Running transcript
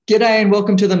G'day and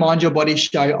welcome to the Mind Your Body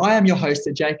Show. I am your host,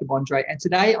 Jacob Andre, and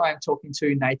today I am talking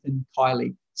to Nathan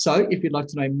Kiely. So if you'd like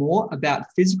to know more about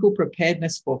physical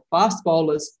preparedness for fast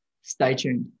bowlers, stay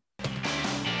tuned.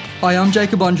 Hi, I'm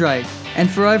Jacob Andre, and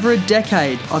for over a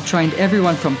decade, I've trained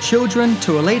everyone from children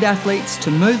to elite athletes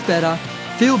to move better,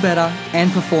 feel better,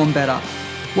 and perform better.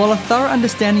 While a thorough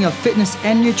understanding of fitness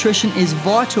and nutrition is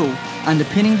vital,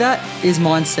 underpinning that is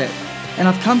mindset. And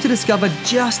I've come to discover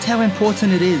just how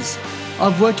important it is.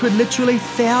 I've worked with literally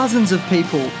thousands of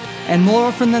people, and more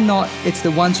often than not, it's the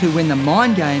ones who win the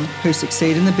mind game who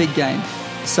succeed in the big game.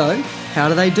 So, how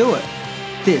do they do it?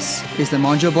 This is the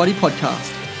Mind Your Body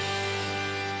podcast.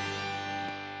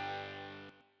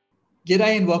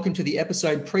 G'day and welcome to the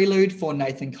episode prelude for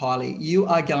Nathan Kiely. You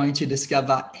are going to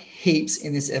discover heaps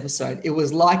in this episode. It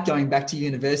was like going back to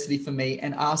university for me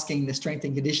and asking the strength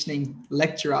and conditioning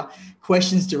lecturer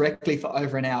questions directly for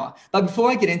over an hour. But before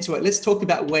I get into it, let's talk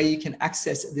about where you can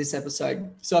access this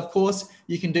episode. So of course,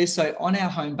 you can do so on our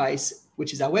home base,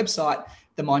 which is our website,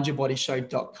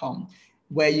 themindyourbodyshow.com,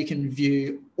 where you can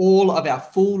view all of our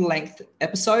full-length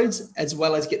episodes, as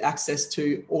well as get access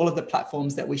to all of the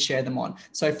platforms that we share them on.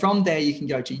 So from there, you can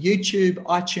go to YouTube,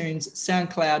 iTunes,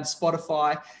 SoundCloud,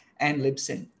 Spotify, and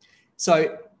Libsyn.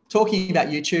 So talking about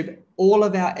YouTube, all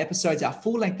of our episodes, our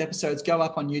full-length episodes go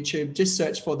up on YouTube. Just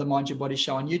search for the Mind Your Body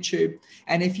Show on YouTube.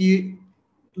 And if you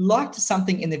liked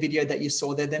something in the video that you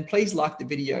saw there, then please like the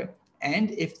video.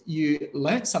 And if you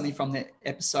learned something from the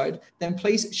episode, then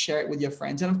please share it with your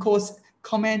friends. And of course,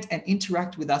 comment and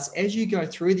interact with us as you go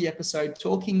through the episode,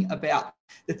 talking about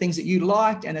the things that you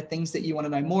liked and the things that you want to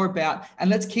know more about.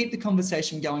 And let's keep the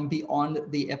conversation going beyond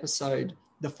the episode,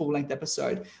 the full-length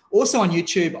episode. Also on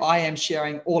YouTube, I am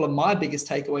sharing all of my biggest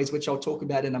takeaways, which I'll talk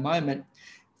about in a moment,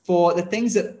 for the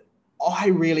things that I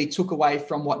really took away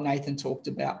from what Nathan talked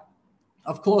about.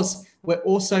 Of course, we're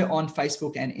also on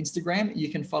Facebook and Instagram. You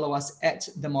can follow us at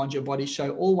The Mind Your Body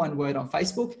Show, all one word on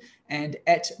Facebook, and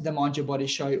at The Mind Your Body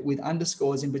Show with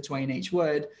underscores in between each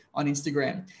word on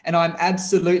Instagram. And I'm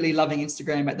absolutely loving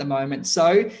Instagram at the moment.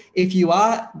 So if you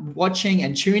are watching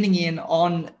and tuning in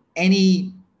on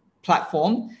any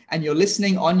platform and you're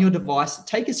listening on your device,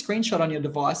 take a screenshot on your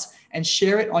device and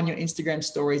share it on your Instagram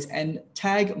stories and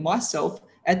tag myself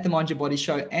at The Mind Your Body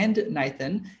Show and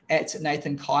Nathan at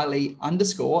Nathan Kiely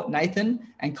 _ Nathan,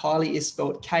 and Kiely is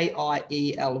spelled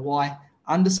Kiely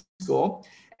 _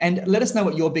 and let us know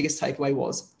what your biggest takeaway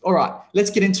was. All right,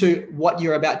 let's get into what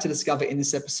you're about to discover in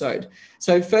this episode.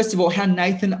 So first of all, how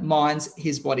Nathan minds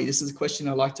his body. This is a question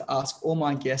I like to ask all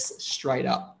my guests straight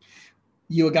up.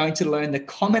 You are going to learn the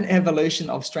common evolution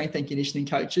of strength and conditioning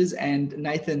coaches, and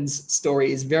Nathan's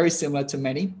story is very similar to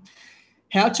many.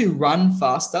 How to run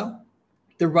faster.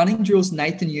 The running drills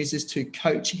Nathan uses to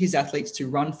coach his athletes to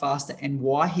run faster and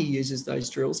why he uses those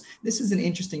drills. This is an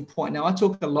interesting point. Now, I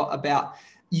talk a lot about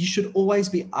you should always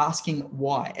be asking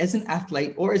why. As an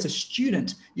athlete or as a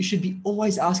student, you should be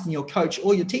always asking your coach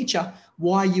or your teacher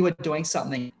why you are doing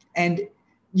something. And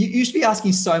you should be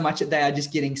asking so much that they are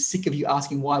just getting sick of you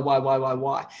asking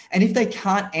why. And if they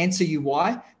can't answer you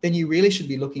why, then you really should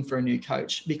be looking for a new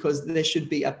coach, because there should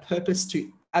be a purpose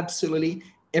to absolutely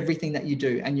everything that you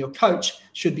do. And your coach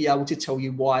should be able to tell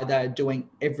you why they're doing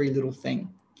every little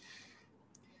thing.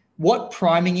 What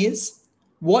priming is,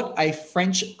 what a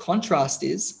French contrast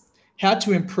is, how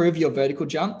to improve your vertical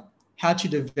jump, how to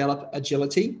develop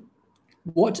agility,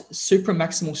 what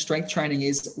supramaximal strength training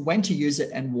is, when to use it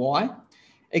and why,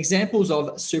 examples of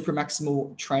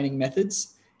supramaximal training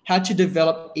methods, how to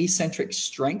develop eccentric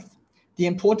strength, the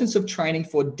importance of training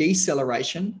for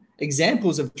deceleration,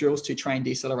 examples of drills to train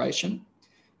deceleration,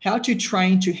 how to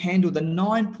train to handle the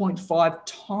 9.5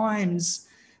 times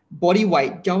body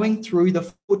weight going through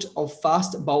the foot of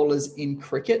fast bowlers in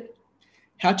cricket,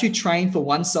 how to train for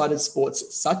one-sided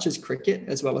sports such as cricket,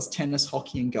 as well as tennis,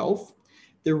 hockey, and golf,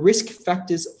 the risk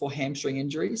factors for hamstring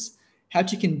injuries, how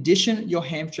to condition your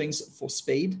hamstrings for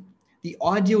speed, the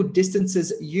ideal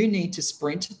distances you need to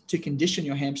sprint to condition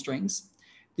your hamstrings,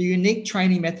 the unique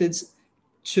training methods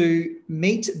to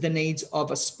meet the needs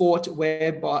of a sport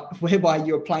whereby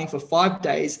you're playing for 5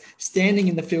 days, standing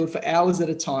in the field for hours at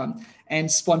a time, and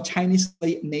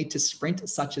spontaneously need to sprint,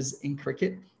 such as in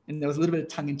cricket. And there was a little bit of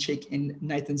tongue-in-cheek in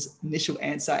Nathan's initial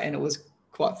answer, and it was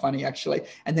quite funny, actually.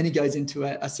 And then he goes into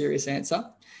a serious answer.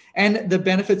 And the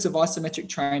benefits of isometric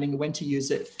training, when to use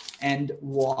it, and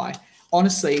why.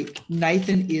 Honestly,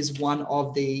 Nathan is one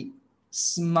of the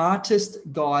smartest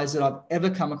guys that I've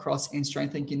ever come across in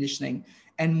strength and conditioning.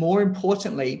 And more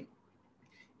importantly,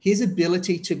 his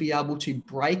ability to be able to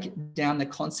break down the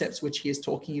concepts which he is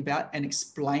talking about and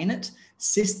explain it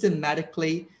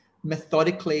systematically,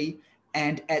 methodically,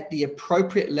 and at the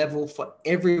appropriate level for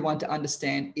everyone to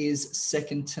understand is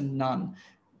second to none.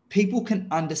 People can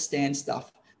understand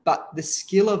stuff, but the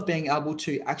skill of being able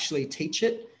to actually teach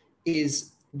it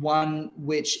is one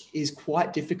which is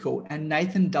quite difficult. And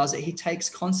Nathan does it. He takes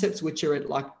concepts which are at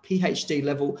like PhD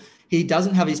level. He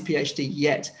doesn't have his PhD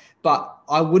yet, but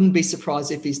I wouldn't be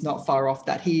surprised if he's not far off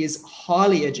that. He is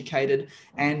highly educated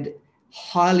and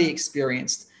highly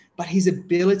experienced, but his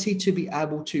ability to be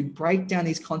able to break down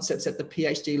these concepts at the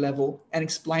PhD level and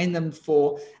explain them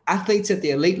for athletes at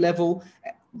the elite level,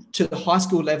 to the high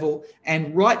school level,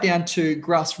 and right down to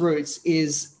grassroots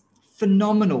is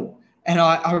phenomenal. And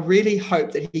I really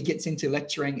hope that he gets into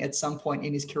lecturing at some point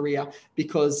in his career,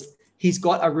 because he's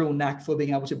got a real knack for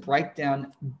being able to break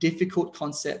down difficult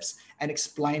concepts and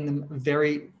explain them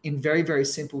in very, very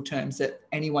simple terms that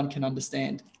anyone can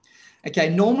understand. Okay,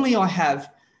 normally I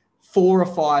have 4 or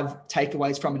 5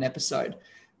 takeaways from an episode.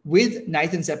 With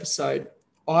Nathan's episode,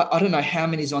 I don't know how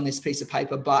many is on this piece of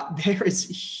paper, but there is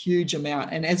a huge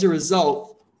amount. And as a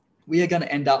result, we are going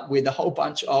to end up with a whole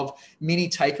bunch of mini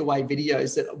takeaway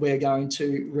videos that we're going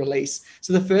to release.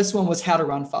 So the first one was how to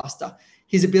run faster.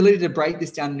 His ability to break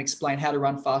this down and explain how to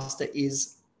run faster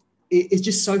is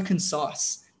just so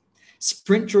concise.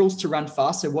 Sprint drills to run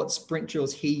faster, what sprint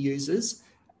drills he uses,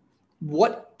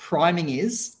 what priming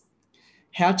is,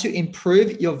 how to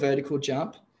improve your vertical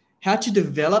jump, how to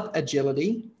develop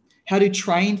agility, how to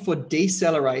train for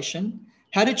deceleration,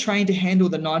 how to train to handle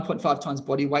the 9.5 times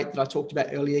body weight that I talked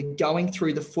about earlier, going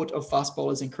through the foot of fast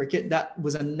bowlers in cricket. That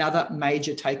was another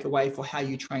major takeaway for how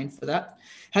you train for that.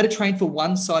 How to train for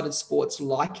one-sided sports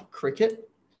like cricket,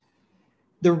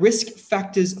 the risk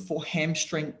factors for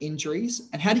hamstring injuries,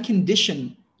 and how to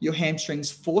condition your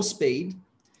hamstrings for speed,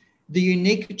 the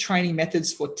unique training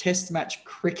methods for test match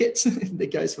cricket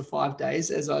that goes for 5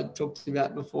 days, as I talked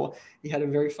about before. He had a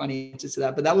very funny answer to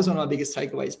that, but that was one of my biggest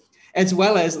takeaways, as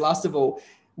well as, last of all,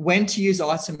 when to use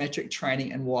isometric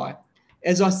training and why.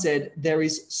 As I said, there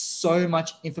is so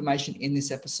much information in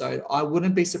this episode. I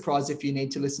wouldn't be surprised if you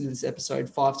need to listen to this episode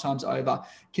 5 times over,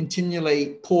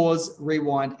 continually pause,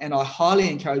 rewind, and I highly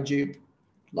encourage you,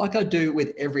 like I do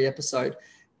with every episode,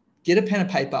 get a pen and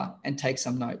paper and take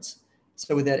some notes.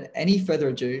 So without any further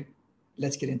ado,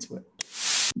 let's get into it.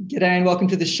 G'day and welcome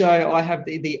to the show. I have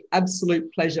the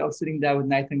absolute pleasure of sitting down with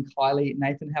Nathan Kiely.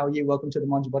 Nathan, how are you? Welcome to the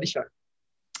Mind Your Body Show.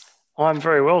 I'm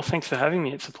very well. Thanks for having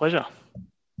me. It's a pleasure.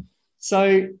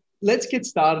 So let's get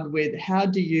started with, how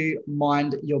do you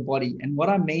mind your body? And what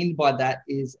I mean by that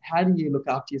is, how do you look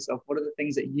after yourself? What are the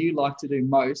things that you like to do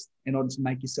most in order to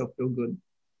make yourself feel good?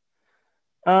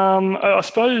 I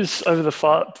suppose over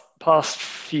the past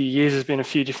few years, there's been a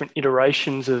few different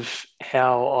iterations of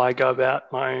how I go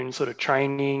about my own sort of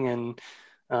training and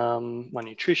my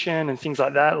nutrition and things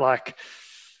like that, like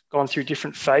gone through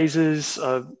different phases.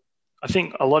 I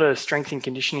think a lot of strength and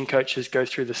conditioning coaches go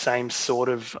through the same sort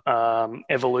of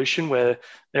evolution, where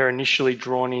they're initially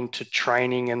drawn into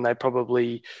training and they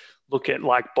probably look at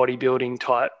like bodybuilding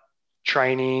type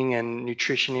training and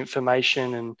nutrition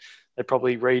information, and they're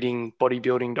probably reading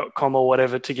bodybuilding.com or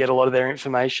whatever to get a lot of their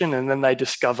information. And then they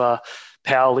discover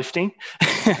powerlifting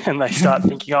and they start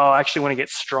thinking, oh, I actually want to get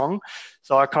strong.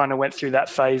 So I kind of went through that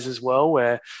phase as well,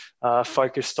 where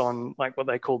focused on like what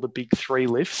they call the big 3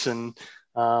 lifts, and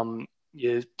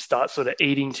you start sort of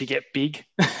eating to get big.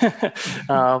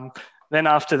 Then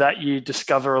after that, you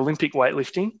discover Olympic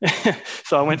weightlifting.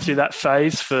 So I went through that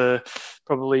phase for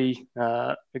probably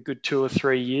a good 2 or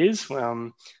 3 years.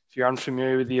 If you're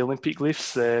unfamiliar with the Olympic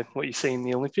lifts, they're what you see in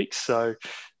the Olympics. So a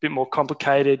bit more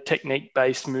complicated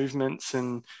technique-based movements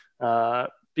and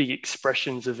big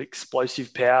expressions of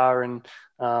explosive power. And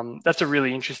that's a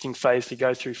really interesting phase to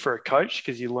go through for a coach,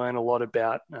 because you learn a lot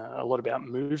about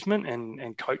movement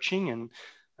and coaching.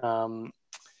 And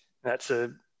that's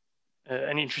an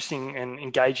interesting and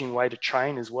engaging way to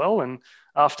train as well. And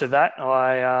after that,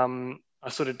 I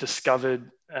sort of discovered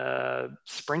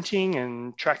sprinting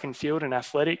and track and field and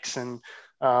athletics. And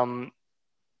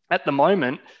at the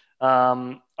moment,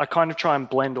 I kind of try and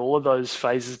blend all of those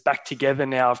phases back together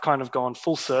now. I've kind of gone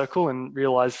full circle and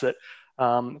realized that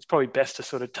it's probably best to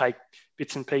sort of take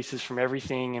bits and pieces from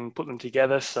everything and put them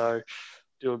together. So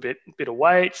do a bit of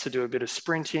weights, I do a bit of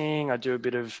sprinting, I do a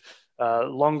bit of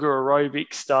longer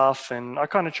aerobic stuff, and I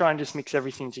kind of try and just mix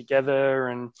everything together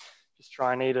and just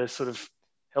try and eat a sort of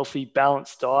healthy,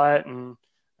 balanced diet, and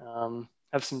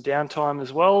have some downtime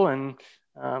as well. And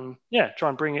try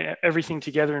and bring everything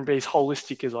together and be as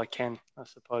holistic as I can, I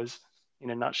suppose, in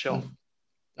a nutshell.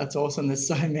 That's awesome. There's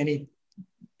so many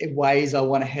ways I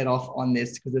want to head off on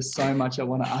this, because there's so much I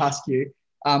want to ask you.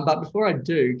 But before I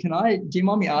do, do you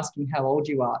mind me asking how old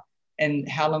you are and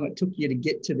how long it took you to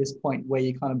get to this point where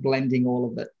you're kind of blending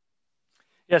all of it.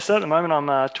 Yeah, so at the moment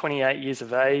I'm 28 years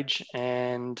of age,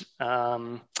 and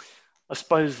I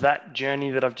suppose that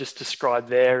journey that I've just described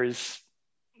there is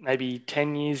maybe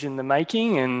 10 years in the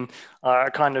making. And I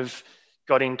kind of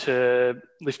got into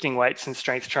lifting weights and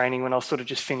strength training when I was sort of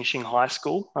just finishing high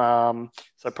school.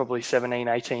 So probably 17,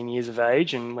 18 years of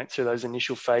age, and went through those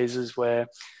initial phases where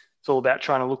it's all about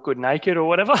trying to look good naked or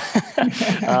whatever.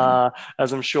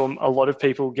 As I'm sure a lot of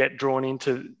people get drawn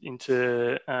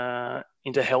into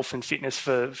health and fitness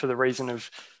for the reason of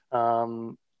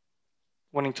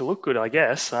wanting to look good, I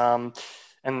guess. And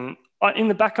in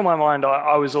the back of my mind,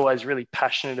 I was always really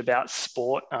passionate about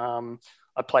sport.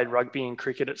 I played rugby and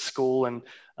cricket at school, and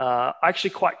I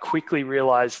actually quite quickly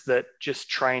realized that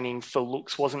just training for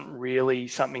looks wasn't really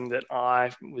something that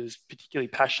I was particularly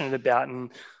passionate about. And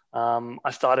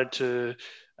I started to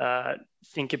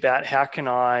think about how can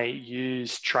I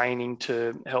use training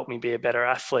to help me be a better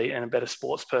athlete and a better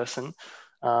sports person.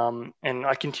 And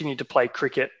I continued to play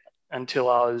cricket until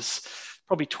I was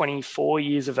probably 24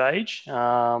 years of age.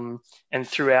 And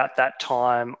throughout that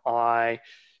time, I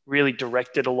really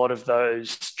directed a lot of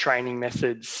those training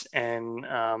methods and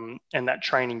that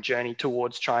training journey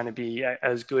towards trying to be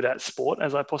as good at sport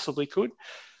as I possibly could.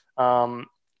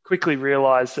 Quickly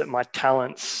realized that my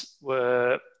talents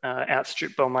were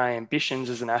outstripped by my ambitions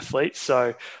as an athlete.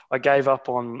 So I gave up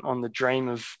on the dream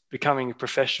of becoming a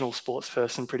professional sports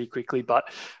person pretty quickly. But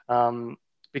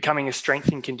becoming a strength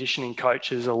and conditioning coach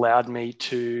has allowed me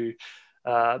to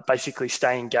basically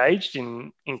stay engaged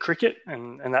in cricket.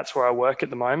 And that's where I work at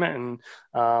the moment.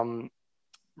 And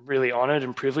really honoured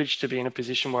and privileged to be in a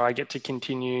position where I get to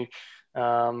continue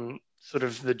sort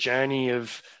of the journey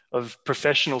of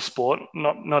professional sport,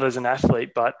 not as an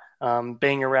athlete, but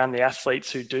being around the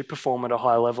athletes who do perform at a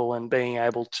high level and being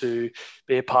able to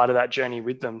be a part of that journey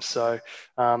with them. So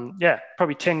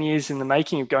probably 10 years in the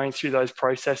making of going through those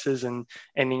processes and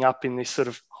ending up in this sort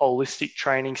of holistic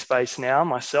training space now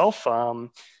myself.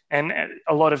 And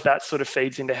a lot of that sort of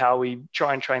feeds into how we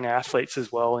try and train our athletes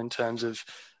as well, in terms of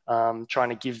trying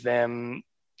to give them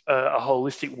a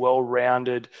holistic,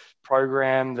 well-rounded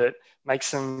program that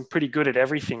makes them pretty good at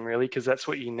everything, really, because that's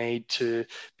what you need to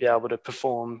be able to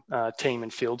perform team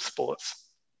and field sports.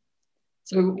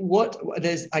 So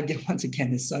I guess, once again,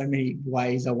 there's so many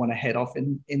ways I want to head off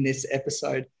in this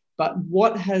episode, but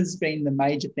what has been the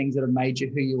major things that have made you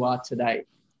who you are today?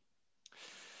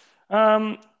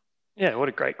 What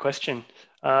a great question.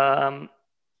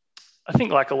 I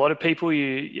think, like a lot of people,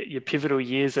 your pivotal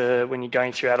years are when you're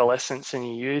going through adolescence and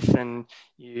your youth, and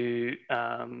you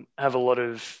have a lot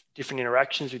of different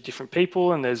interactions with different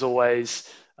people. And there's always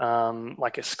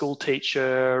like a school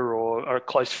teacher or a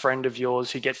close friend of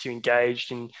yours who gets you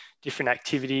engaged in different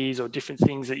activities or different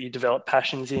things that you develop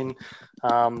passions in.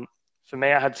 For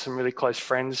me, I had some really close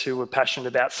friends who were passionate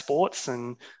about sports,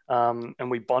 and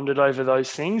we bonded over those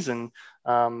things, and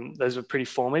those were pretty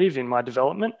formative in my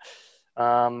development.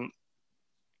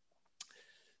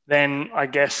 Then I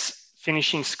guess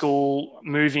finishing school,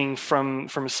 moving from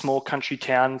a small country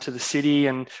town to the city,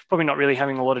 and probably not really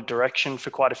having a lot of direction for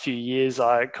quite a few years.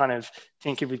 I kind of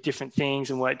tinkered with different things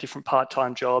and worked different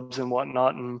part-time jobs and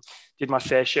whatnot, and did my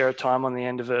fair share of time on the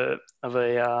end of a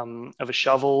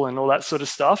shovel and all that sort of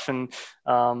stuff. And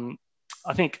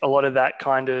I think a lot of that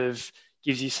kind of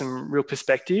gives you some real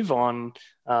perspective on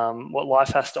what life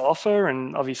has to offer.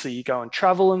 And obviously you go and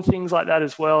travel and things like that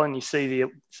as well, and you see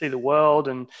the world.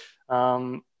 And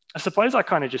I suppose I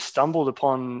kind of just stumbled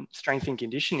upon strength and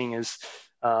conditioning as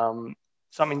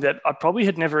something that I probably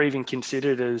had never even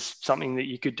considered as something that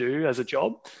you could do as a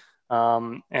job.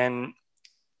 And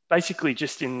basically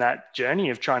just in that journey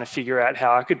of trying to figure out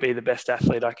how I could be the best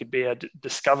athlete I could be, I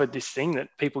discovered this thing that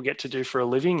people get to do for a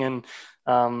living. And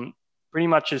pretty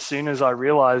much as soon as I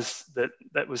realized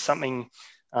that was something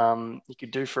you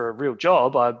could do for a real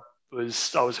job, I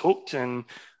was hooked. And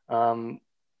I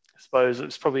suppose it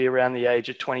was probably around the age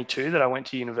of 22 that I went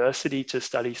to university to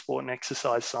study sport and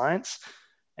exercise science.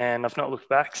 And I've not looked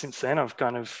back since then. I've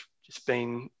kind of just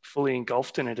been fully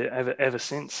engulfed in it ever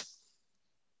since.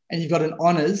 And you've got an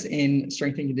honours in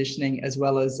strength and conditioning, as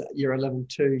well as you're a level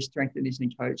 2 strength and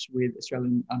conditioning coach with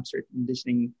Australian Strength and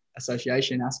Conditioning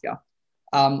Association, ASCA.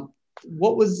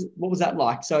 What was that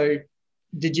like? So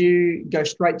did you go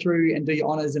straight through and do your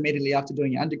honours immediately after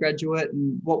doing your undergraduate?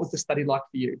 And what was the study like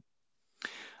for you?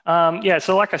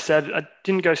 So like I said, I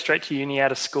didn't go straight to uni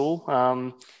out of school.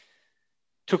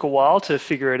 took a while to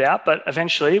figure it out, but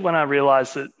eventually when I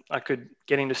realized that I could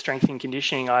get into strength and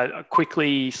conditioning, I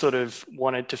quickly sort of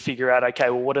wanted to figure out, okay,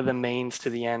 well, what are the means to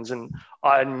the ends? And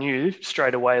I knew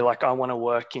straight away, like, I want to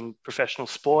work in professional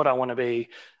sport. I want to be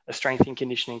a strength and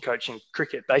conditioning coach in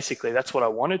cricket. Basically, that's what I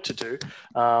wanted to do.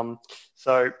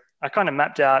 So I kind of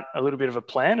mapped out a little bit of a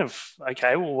plan of,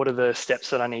 okay, well, what are the steps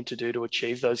that I need to do to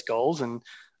achieve those goals? And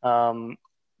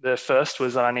the first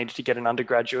was that I needed to get an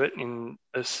undergraduate in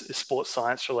a sports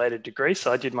science related degree.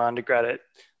 So I did my undergrad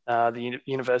at the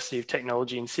University of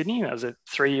Technology in Sydney. That was a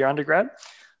 3-year undergrad.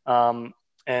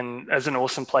 And as an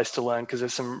awesome place to learn, because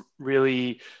there's some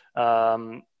really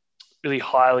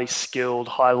highly skilled,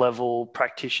 high level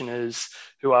practitioners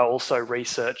who are also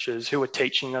researchers who are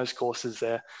teaching those courses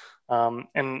there.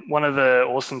 And one of the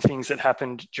awesome things that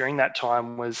happened during that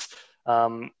time was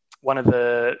one of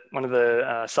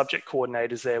the subject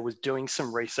coordinators there was doing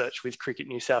some research with Cricket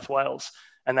New South Wales,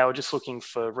 and they were just looking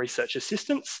for research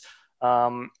assistants.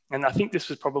 And I think this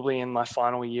was probably in my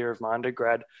final year of my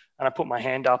undergrad, and I put my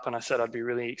hand up and I said I'd be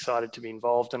really excited to be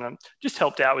involved, and I just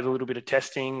helped out with a little bit of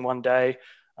testing one day.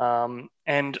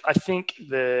 And I think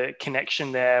the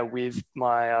connection there with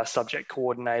my subject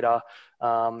coordinator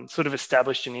sort of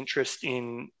established an interest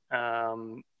in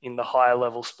the higher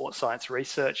level sports science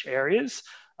research areas.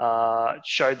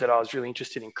 Showed that I was really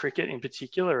interested in cricket in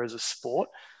particular as a sport.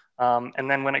 And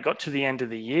then when it got to the end of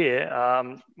the year,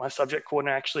 my subject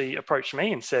coordinator actually approached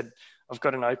me and said, I've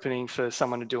got an opening for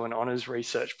someone to do an honours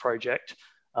research project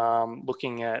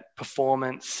looking at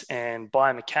performance and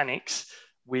biomechanics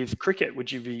with cricket.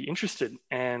 Would you be interested?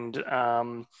 And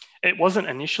it wasn't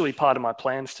initially part of my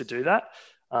plans to do that,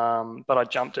 but I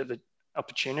jumped at the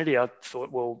opportunity. I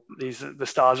thought, well, the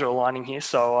stars are aligning here.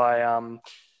 So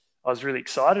I was really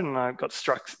excited, and I got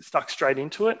stuck straight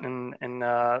into it. And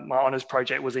my honours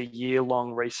project was a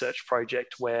year-long research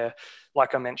project where,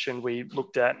 like I mentioned, we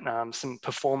looked at some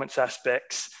performance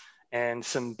aspects and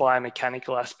some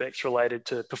biomechanical aspects related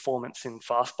to performance in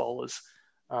fast bowlers,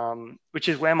 which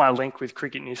is where my link with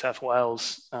Cricket New South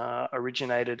Wales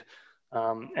originated.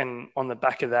 And on the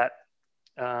back of that,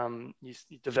 you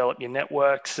develop your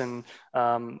networks, and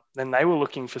then they were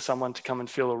looking for someone to come and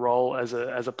fill a role as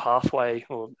a pathway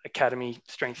or academy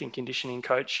strength and conditioning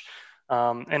coach.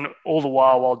 And all the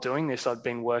while doing this, I'd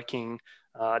been working.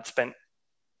 I'd spent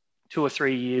 2 or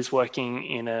 3 years working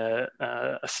in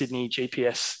a Sydney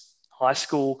GPS high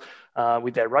school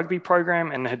with their rugby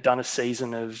program, and had done a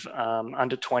season of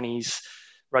under 20s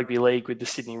rugby league with the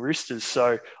Sydney Roosters.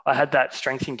 So I had that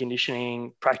strength and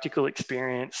conditioning practical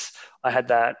experience. I had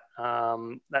that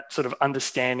sort of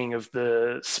understanding of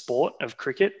the sport of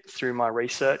cricket through my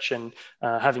research, and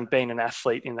having been an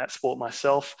athlete in that sport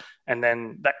myself, and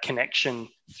then that connection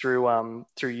through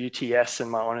UTS and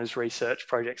my honours research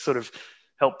project sort of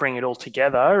helped bring it all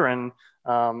together. And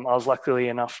I was luckily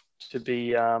enough to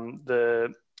be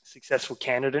the successful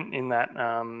candidate in that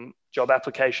job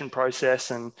application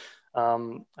process, and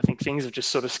I think things have just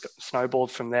sort of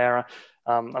snowballed from there.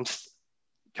 I'm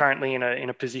currently in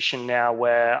a position now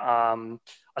where I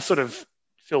sort of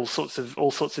fill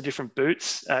all sorts of different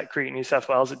boots at Cricket New South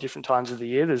Wales at different times of the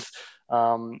year. There's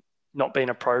not been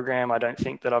a program, I don't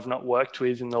think, that I've not worked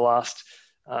with in the last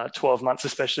 12 months,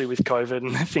 especially with COVID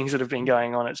and the things that have been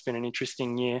going on. It's been an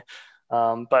interesting year.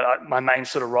 But my main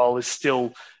sort of role is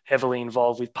still heavily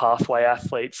involved with pathway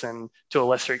athletes, and to a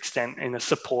lesser extent in a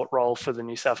support role for the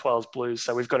New South Wales Blues.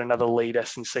 So we've got another lead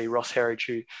S&C, Ross Herridge,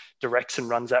 who directs and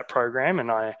runs that program,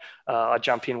 and I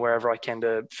jump in wherever I can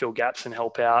to fill gaps and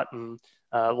help out and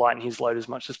lighten his load as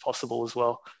much as possible as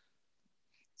well.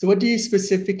 So what do you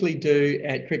specifically do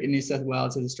at Cricket New South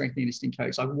Wales as a strength and conditioning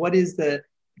coach? Like, what is if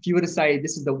you were to say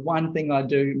this is the one thing I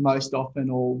do most often,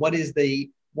 or what is the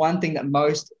one thing that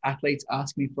most athletes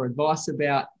ask me for advice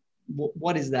about?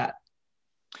 What is that?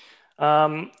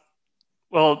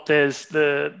 Well, there's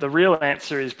the real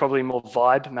answer is probably more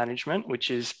vibe management, which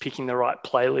is picking the right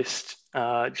playlist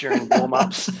during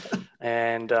warm-ups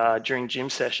and during gym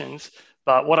sessions.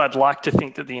 But what I'd like to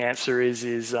think that the answer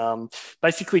is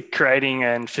basically creating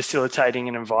and facilitating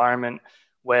an environment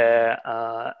where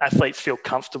athletes feel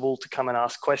comfortable to come and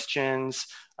ask questions,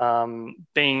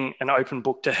 being an open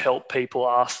book to help people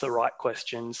ask the right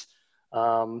questions,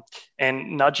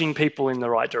 and nudging people in the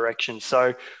right direction.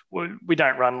 So we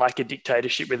don't run like a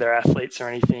dictatorship with our athletes or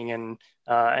anything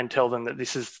and tell them that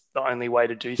this is the only way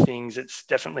to do things. It's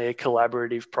definitely a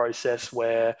collaborative process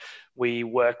where we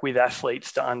work with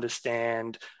athletes to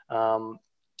understand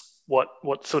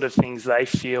what sort of things they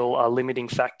feel are limiting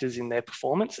factors in their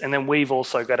performance. And then we've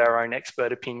also got our own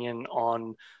expert opinion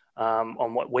on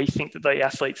what we think that the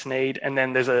athletes need. And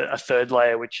then there's a third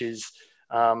layer, which is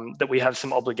that we have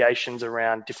some obligations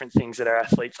around different things that our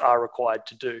athletes are required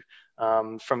to do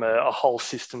from a whole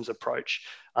systems approach.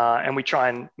 And we try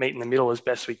and meet in the middle as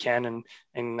best we can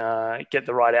and get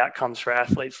the right outcomes for our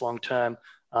athletes long term.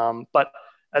 But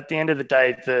at the end of the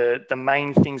day, the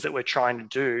main things that we're trying to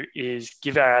do is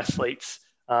give our athletes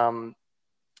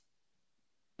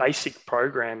basic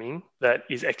programming that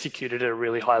is executed at a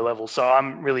really high level. So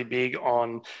I'm really big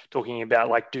on talking about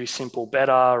like do simple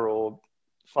better, or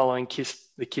following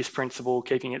the KISS principle,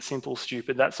 keeping it simple,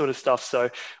 stupid, that sort of stuff. So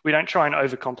we don't try and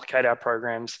overcomplicate our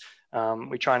programs.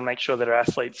 We try and make sure that our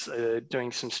athletes are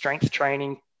doing some strength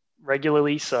training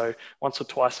regularly. So once or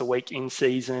twice a week in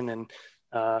season, and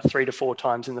 3 to 4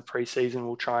 times in the preseason,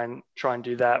 we'll try and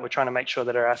do that. We're trying to make sure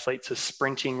that our athletes are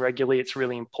sprinting regularly. It's a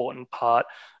really important part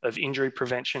of injury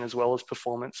prevention as well as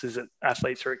performance, is that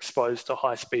athletes are exposed to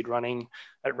high speed running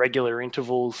at regular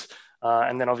intervals.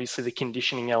 And then obviously the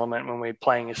conditioning element when we're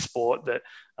playing a sport that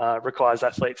requires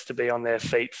athletes to be on their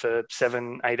feet for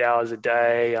 7-8 hours a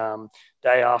day,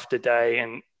 day after day.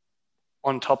 And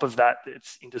on top of that,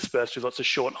 it's interspersed with lots of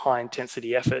short, high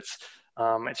intensity efforts.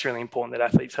 It's really important that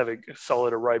athletes have a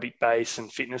solid aerobic base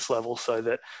and fitness level so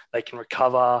that they can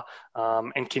recover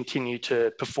and continue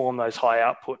to perform those high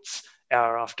outputs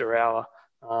hour after hour.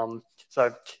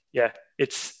 So yeah,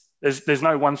 there's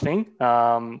no one thing,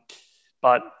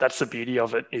 but that's the beauty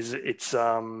of it. Is it's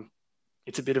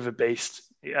a bit of a beast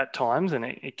at times, and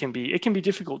it can be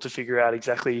difficult to figure out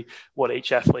exactly what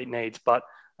each athlete needs. But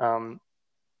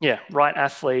yeah, right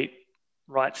athlete,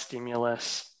 right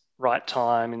stimulus, right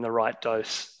time in the right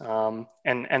dose.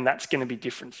 And that's going to be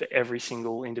different for every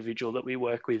single individual that we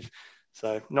work with.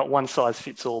 So not one size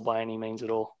fits all by any means at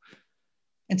all.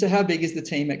 And so how big is the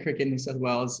team at Cricket New South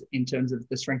Wales in terms of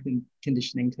the strength and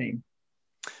conditioning team?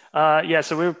 Yeah,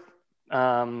 so we're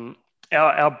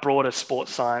our broader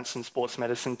sports science and sports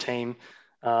medicine team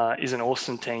is an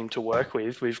awesome team to work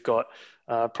with. We've got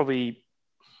probably,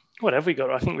 what have we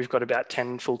got? I think we've got about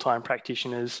 10 full-time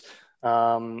practitioners.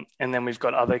 And then we've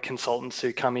got other consultants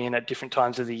who come in at different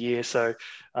times of the year. So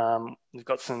we've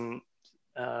got some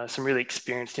really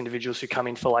experienced individuals who come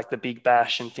in for like the Big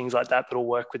Bash and things like that that'll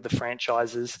work with the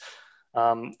franchises.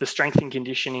 The strength and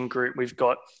conditioning group, we've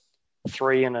got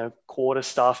 3.25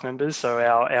 staff members. So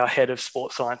our head of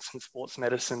sports science and sports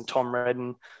medicine, Tom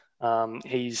Redden,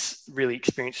 he's really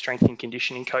experienced strength and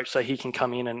conditioning coach, so he can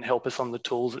come in and help us on the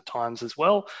tools at times as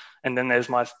well. And then there's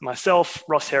myself.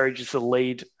 Ross Herridge is the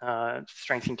lead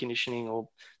strength and conditioning or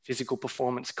physical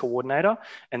performance coordinator.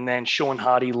 And then Sean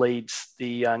Hardy leads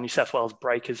the New South Wales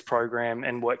Breakers program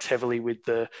and works heavily with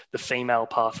the female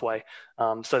pathway.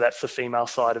 So that's the female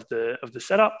side of the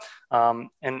setup.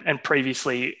 And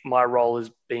previously my role has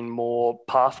been more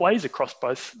pathways across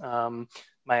both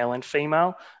male and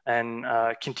female, and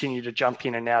continue to jump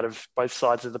in and out of both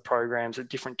sides of the programs at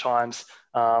different times.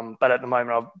 But at the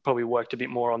moment, I've probably worked a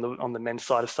bit more on the men's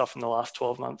side of stuff in the last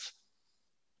 12 months.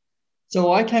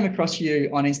 So I came across you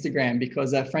on Instagram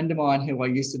because a friend of mine who I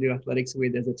used to do athletics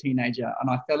with as a teenager, and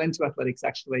I fell into athletics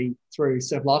actually through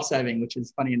surf lifesaving, which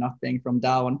is funny enough, being from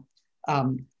Darwin.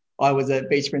 I was a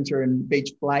beach sprinter and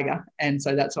beach flagger, and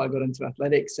so that's how I got into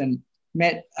athletics, and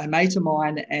met a mate of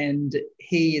mine, and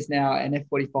he is now an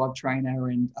F45 trainer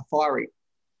and a fiery.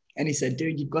 And he said,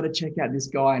 dude, you've got to check out this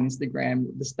guy on Instagram.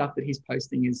 The stuff that he's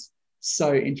posting is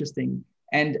so interesting.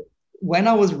 And when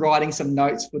I was writing some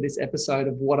notes for this episode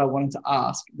of what I wanted to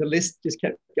ask, the list just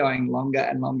kept going longer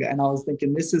and longer. And I was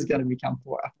thinking, this is going to become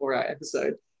a 4-hour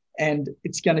episode, and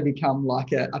it's going to become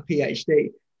like a PhD.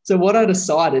 So what I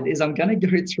decided is I'm going to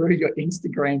go through your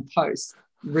Instagram posts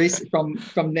from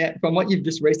what you've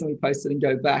just recently posted and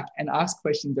go back and ask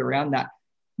questions around that.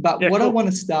 But what cool. I want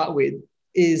to start with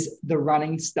is the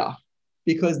running stuff,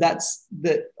 because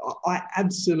I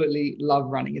absolutely love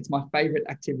running. It's my favorite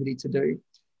activity to do.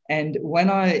 And when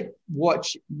I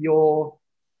watch your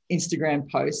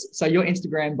Instagram posts, so your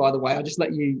Instagram, by the way, I'll just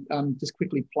let you just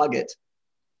quickly plug it.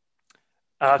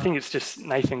 I think it's just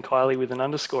Nathan Kiely with an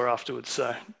underscore afterwards.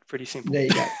 So pretty simple. There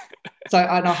you go. So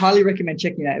and I highly recommend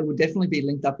checking it out. It will definitely be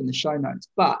linked up in the show notes.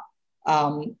 But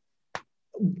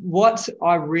what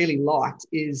I really liked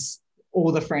is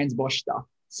all the Franz Bosch stuff.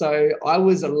 So I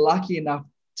was lucky enough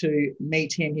to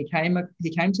meet him. He came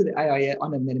to the AIS. I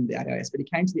never met him at the AIS, but he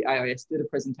came to the AIS, did a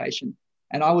presentation,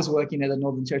 and I was working at the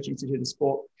Northern Church Institute of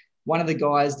Sport. One of the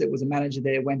guys that was a manager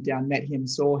there went down, met him,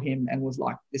 saw him, and was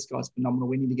like, this guy's phenomenal.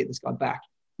 We need to get this guy back.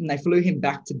 And they flew him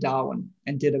back to Darwin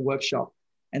and did a workshop.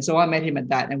 And so I met him at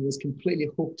that and was completely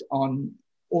hooked on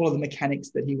all of the mechanics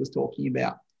that he was talking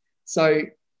about. So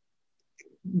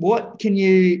what can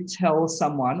you tell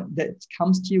someone that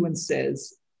comes to you and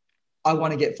says, I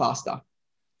want to get faster?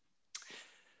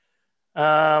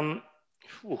 Um,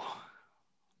 Ooh,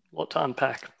 lot to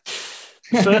unpack.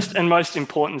 The first and most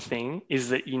important thing is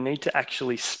that you need to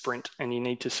actually sprint, and you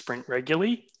need to sprint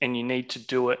regularly, and you need to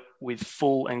do it with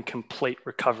full and complete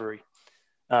recovery.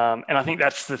 And I think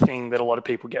that's the thing that a lot of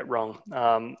people get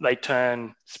wrong. They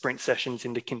turn sprint sessions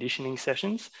into conditioning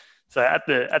sessions. So at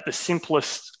the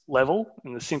simplest level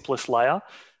and the simplest layer,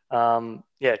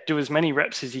 do as many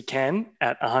reps as you can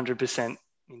at 100%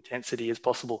 intensity as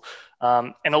possible.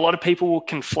 And a lot of people will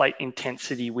conflate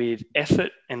intensity with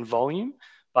effort and volume,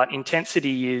 but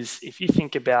intensity is, if you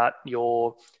think about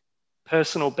your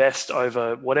personal best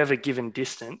over whatever given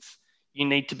distance, you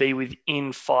need to be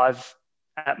within five,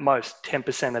 at most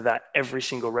 10% of that every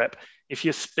single rep. If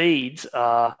your speeds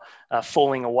are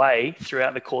falling away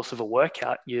throughout the course of a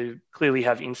workout, you clearly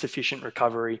have insufficient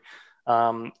recovery.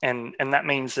 And that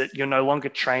means that you're no longer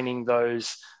training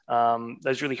those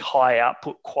really high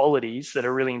output qualities that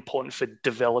are really important for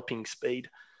developing speed.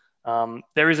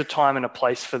 There is a time and a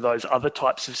place for those other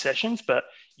types of sessions, but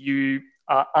you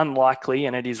are unlikely,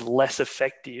 and it is less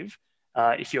effective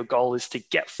if your goal is to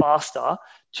get faster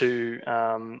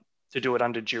to do it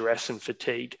under duress and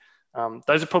fatigue.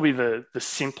 Those are probably the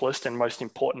simplest and most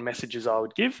important messages I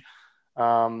would give.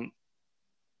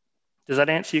 Does that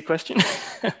answer your question?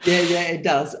 Yeah, it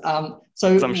does.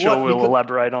 So I'm sure we'll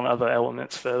elaborate on other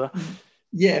elements further.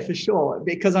 Yeah, for sure.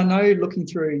 Because I know looking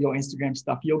through your Instagram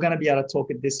stuff, you're going to be able to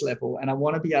talk at this level. And I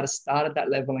want to be able to start at that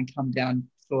level and come down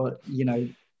for,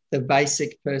 the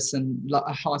basic person, like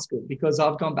high school, because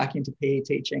I've gone back into PE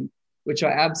teaching, which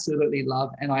I absolutely love.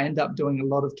 And I end up doing a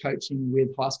lot of coaching with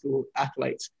high school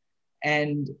athletes.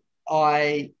 And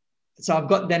so I've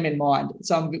got them in mind.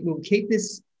 So we'll keep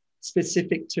this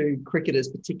specific to cricketers,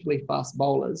 particularly fast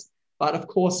bowlers. But of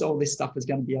course, all this stuff is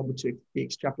going to be able to be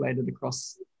extrapolated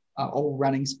across all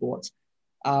running sports.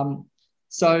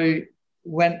 So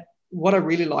what I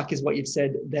really like is what you've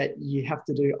said, that you have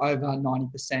to do over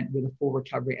 90% with a full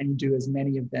recovery, and you do as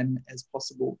many of them as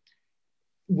possible.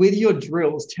 With your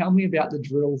drills, tell me about the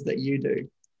drills that you do.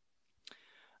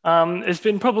 There's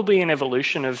been probably an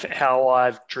evolution of how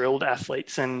I've drilled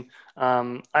athletes, and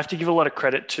I have to give a lot of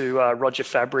credit to Roger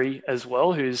Fabry as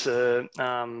well, who's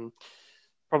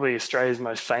probably Australia's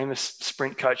most famous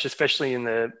sprint coach, especially in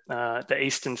the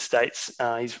eastern states.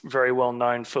 He's very well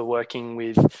known for working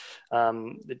with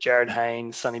the Jared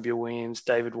Haynes, Sonny Bill Williams,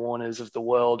 David Warners of the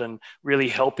world, and really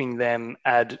helping them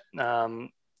add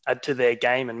to their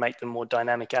game and make them more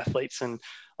dynamic athletes. And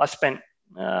I spent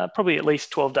probably at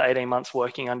least 12 to 18 months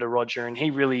working under Roger, and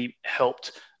he really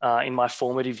helped in my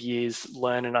formative years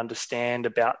learn and understand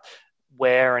about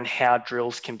where and how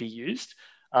drills can be used.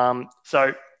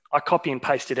 So I copy and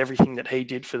pasted everything that he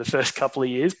did for the first couple of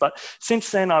years. But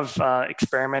since then, I've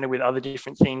experimented with other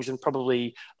different things and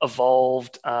probably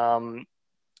evolved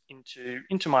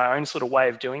into my own sort of way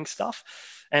of doing stuff.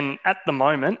 And at the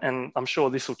moment, and I'm sure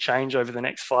this will change over the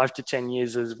next 5 to 10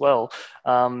 years as well,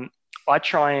 I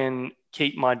try and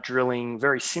keep my drilling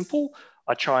very simple.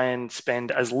 I try and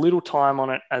spend as little time on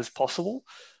it as possible.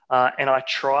 And I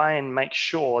try and make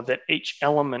sure that each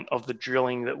element of the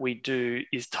drilling that we do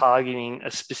is targeting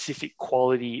a specific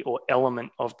quality or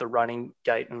element of the running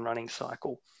gait and running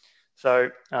cycle. So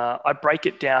I break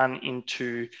it down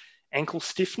into ankle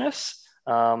stiffness,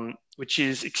 which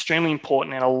is extremely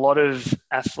important. And a lot of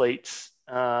athletes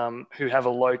who have a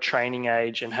low training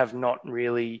age and have not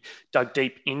really dug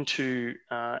deep into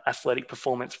athletic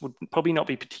performance would probably not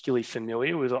be particularly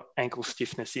familiar with what ankle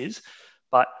stiffness is.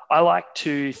 But I like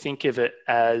to think of it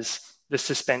as the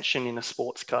suspension in a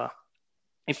sports car.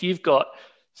 If you've got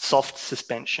soft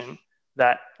suspension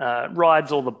that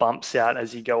rides all the bumps out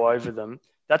as you go over them,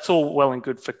 that's all well and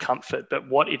good for comfort. But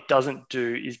what it doesn't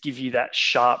do is give you that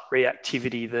sharp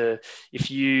reactivity. If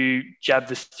you jab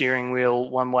the steering wheel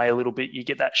one way a little bit, you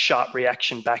get that sharp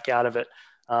reaction back out of it.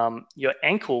 Your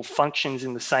ankle functions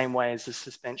in the same way as the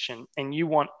suspension, and you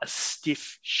want a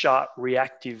stiff, sharp,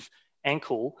 reactive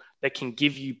ankle that can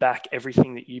give you back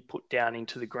everything that you put down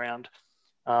into the ground.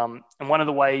 And one of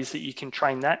the ways that you can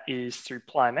train that is through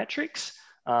plyometrics,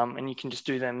 and you can just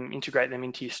integrate them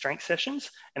into your strength sessions.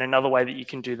 And another way that you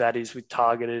can do that is with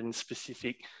targeted and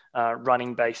specific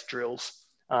running-based drills.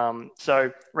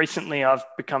 So recently I've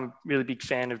become a really big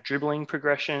fan of dribbling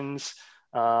progressions,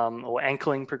 or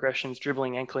ankling progressions.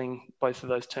 Dribbling, ankling, both of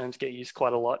those terms get used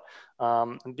quite a lot.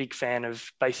 I'm a big fan of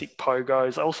basic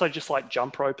pogos. I also just like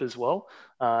jump rope as well,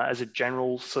 as a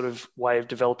general sort of way of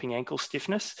developing ankle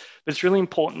stiffness. But it's really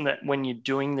important that when you're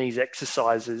doing these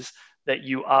exercises, that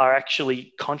you are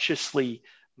actually consciously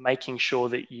making sure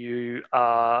that you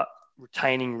are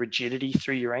retaining rigidity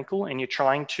through your ankle, and you're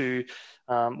trying to,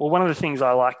 one of the things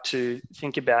I like to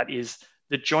think about is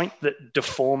the joint that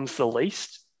deforms the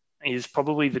least is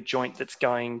probably the joint that's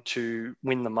going to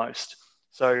win the most.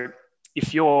 So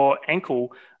if your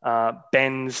ankle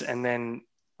bends and then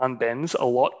unbends a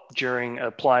lot during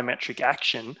a plyometric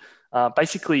action,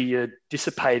 basically you're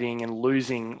dissipating and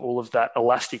losing all of that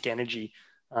elastic energy,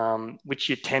 which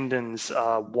your tendons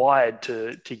are wired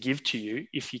to give to you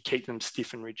if you keep them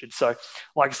stiff and rigid. So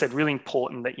like I said, really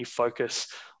important that you focus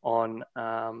on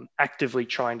actively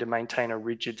trying to maintain a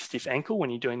rigid, stiff ankle when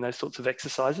you're doing those sorts of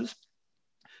exercises.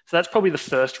 So that's probably the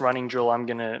first running drill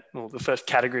the first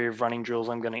category of running drills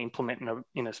I'm going to implement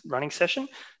in a running session.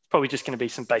 It's probably just going to be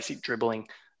some basic dribbling,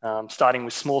 starting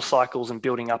with small cycles and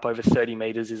building up over 30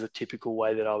 meters is a typical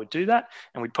way that I would do that.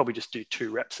 And we'd probably just do 2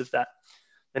 reps of that.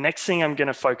 The next thing I'm going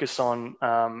to focus on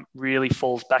really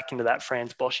falls back into that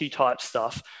Franz Boschi type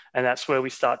stuff. And that's where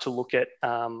we start to look at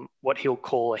what he'll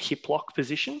call a hip lock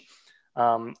position.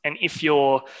 And if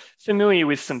you're familiar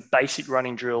with some basic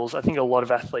running drills, I think a lot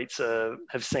of athletes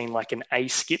have seen like an A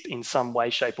skip in some way,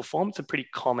 shape or form. It's a pretty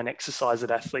common exercise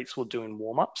that athletes will do in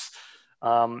warm-ups.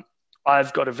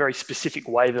 I've got a very specific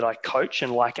way that I coach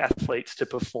and like athletes to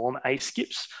perform A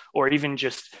skips, or even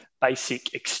just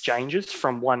basic exchanges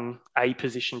from one A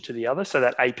position to the other. So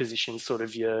that A position is sort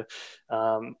of your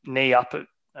knee up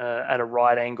at a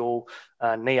right angle,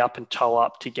 knee up and toe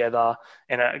up together.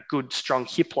 And a good strong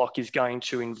hip lock is going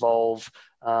to involve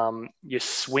your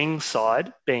swing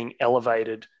side being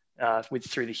elevated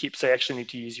through the hip. So you actually need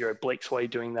to use your obliques while you're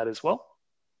doing that as well.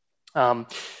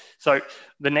 So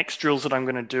the next drills that I'm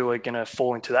going to do are going to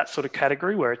fall into that sort of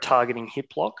category where we're targeting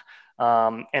hip lock.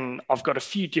 And I've got a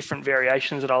few different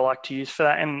variations that I like to use for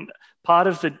that. And part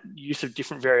of the use of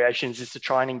different variations is to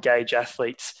try and engage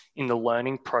athletes in the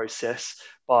learning process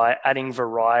by adding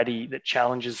variety that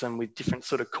challenges them with different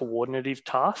sort of coordinative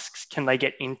tasks. Can they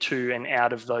get into and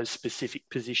out of those specific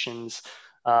positions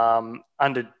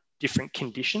under different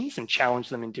conditions and challenge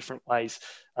them in different ways?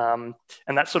 And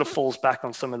that sort of falls back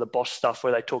on some of the Bosch stuff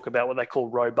where they talk about what they call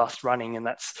robust running. And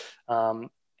that's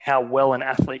how well an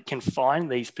athlete can find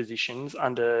these positions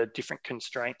under different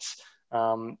constraints.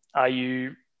 Are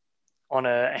you on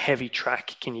a heavy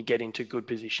track? Can you get into good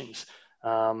positions?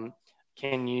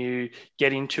 Can you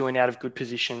get into and out of good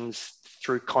positions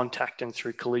through contact and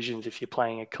through collisions if you're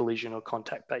playing a collision or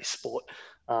contact-based sport?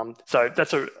 So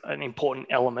that's an important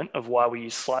element of why we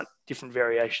use slight different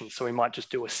variations. So we might just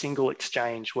do a single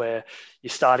exchange where you're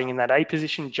starting in that A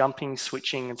position, jumping,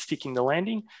 switching, and sticking the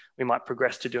landing. We might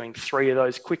progress to doing 3 of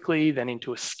those quickly, then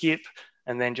into a skip,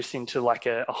 and then just into like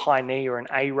a high knee or an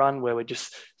A run where we're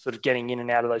just sort of getting in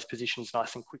and out of those positions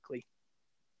nice and quickly.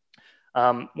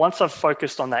 Once I've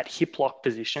focused on that hip lock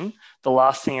position, the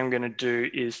last thing I'm going to do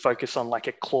is focus on like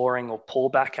a clawing or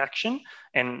pullback action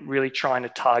and really trying to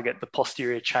target the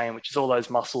posterior chain, which is all those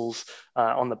muscles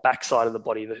on the back side of the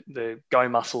body, the go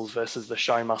muscles versus the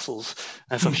show muscles,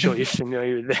 as I'm sure you're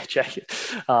familiar with that, Jake.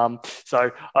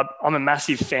 So I'm a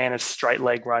massive fan of straight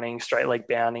leg running, straight leg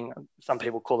bounding. Some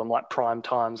people call them like prime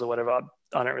times or whatever.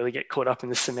 I don't really get caught up in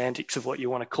the semantics of what you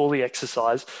want to call the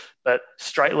exercise, but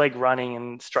straight leg running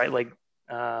and straight leg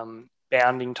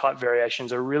bounding type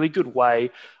variations are a really good way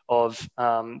of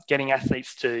getting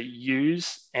athletes to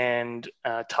use and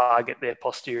target their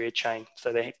posterior chain,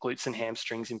 so their glutes and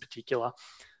hamstrings in particular.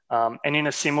 And in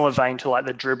a similar vein to like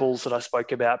the dribbles that I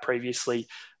spoke about previously,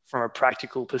 from a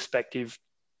practical perspective,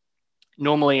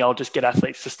 normally I'll just get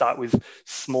athletes to start with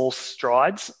small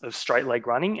strides of straight leg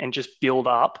running and just build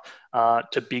up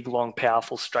to big, long,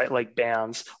 powerful straight leg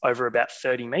bounds over about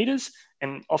 30 meters.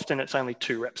 And often it's only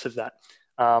 2 reps of that.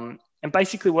 And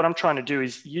basically what I'm trying to do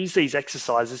is use these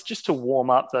exercises just to warm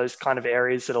up those kind of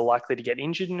areas that are likely to get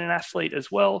injured in an athlete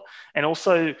as well. And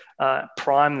also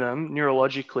prime them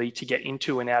neurologically to get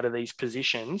into and out of these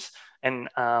positions. And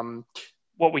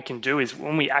what we can do is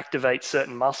when we activate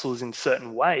certain muscles in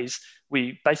certain ways,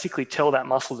 we basically tell that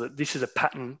muscle that this is a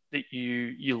pattern that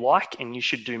you like and you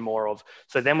should do more of.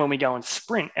 So then when we go and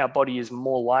sprint, our body is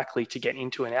more likely to get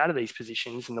into and out of these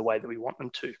positions in the way that we want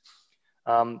them to.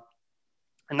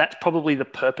 And that's probably the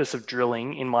purpose of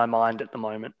drilling in my mind at the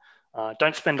moment.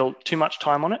 Don't spend too much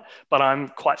time on it, but I'm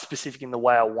quite specific in the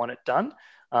way I want it done.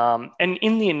 And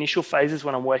in the initial phases,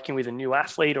 when I'm working with a new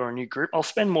athlete or a new group, I'll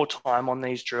spend more time on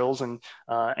these drills and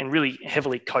really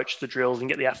heavily coach the drills and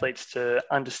get the athletes to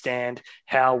understand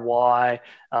how, why,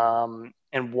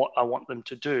 and what I want them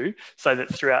to do, so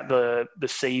that throughout the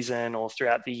season or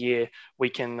throughout the year, we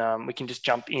can just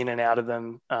jump in and out of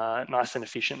them nice and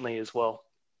efficiently as well.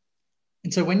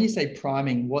 And so when you say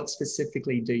priming, what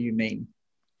specifically do you mean?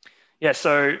 Yeah,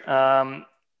 so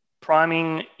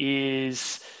priming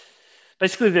is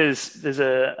basically there's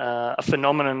a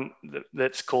phenomenon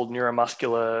that's called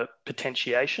neuromuscular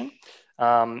potentiation,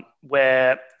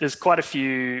 where there's quite a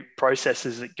few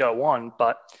processes that go on,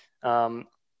 but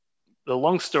the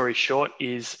long story short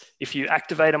is if you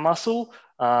activate a muscle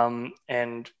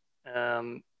and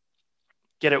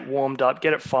get it warmed up,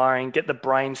 get it firing, get the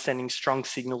brain sending strong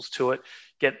signals to it,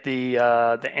 get the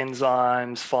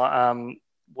enzymes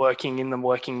working in the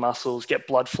working muscles, get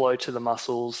blood flow to the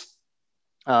muscles.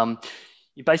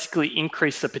 You basically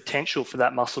increase the potential for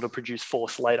that muscle to produce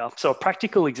force later. So a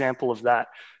practical example of that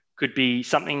could be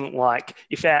something like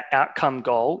if our outcome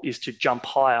goal is to jump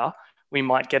higher, we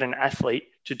might get an athlete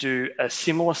to do a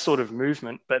similar sort of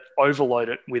movement, but overload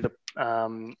it with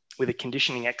a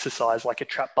conditioning exercise like a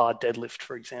trap bar deadlift,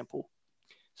 for example.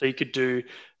 So you could do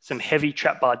some heavy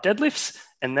trap bar deadlifts,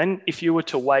 and then if you were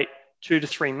to wait 2 to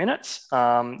 3 minutes,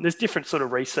 there's different sort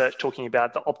of research talking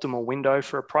about the optimal window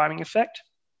for a priming effect.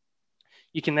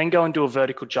 You can then go and do a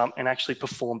vertical jump and actually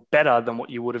perform better than what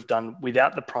you would have done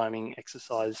without the priming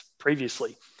exercise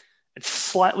previously. It's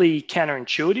slightly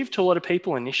counterintuitive to a lot of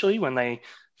people initially when they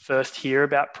first hear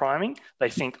about priming. They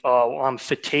think, oh, I'm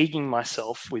fatiguing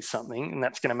myself with something and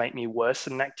that's going to make me worse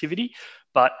at an activity.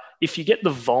 But if you get the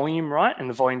volume right, and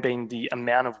the volume being the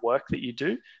amount of work that you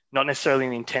do, not necessarily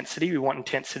the intensity, we want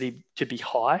intensity to be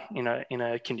high in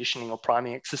a conditioning or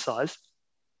priming exercise.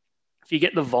 If you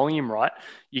get the volume right,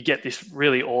 you get this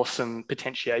really awesome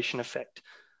potentiation effect.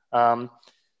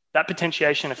 That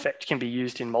potentiation effect can be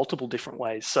used in multiple different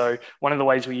ways. So one of the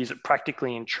ways we use it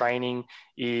practically in training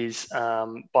is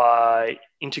by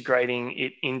integrating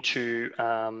it into,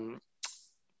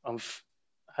 I've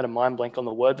had a mind blank on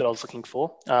the word that I was looking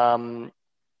for,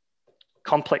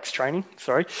 complex training,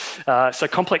 sorry. So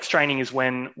complex training is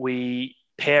when we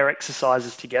pair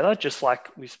exercises together, just like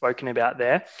we've spoken about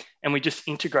there, and we just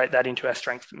integrate that into our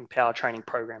strength and power training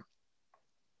program.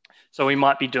 So we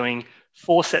might be doing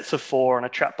 4 sets of 4 on a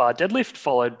trap bar deadlift,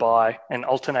 followed by an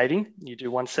alternating. You do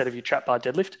 1 set of your trap bar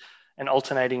deadlift and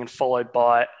alternating and followed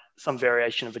by some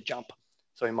variation of a jump.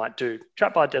 So we might do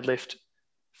trap bar deadlift,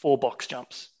 4 box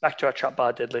jumps, back to our trap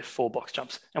bar deadlift, 4 box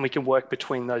jumps, and we can work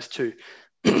between those two.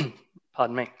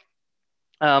 Pardon me.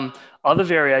 Other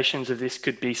variations of this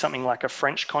could be something like a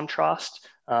French contrast.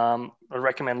 I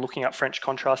recommend looking up French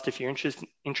contrast if you're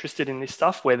interested in this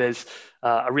stuff, where there's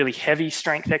a really heavy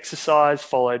strength exercise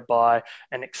followed by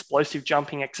an explosive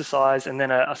jumping exercise, and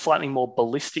then a slightly more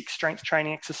ballistic strength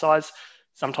training exercise,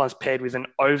 sometimes paired with an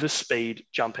overspeed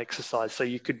jump exercise. So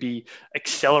you could be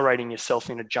accelerating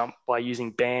yourself in a jump by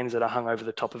using bands that are hung over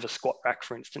the top of a squat rack,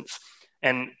 for instance.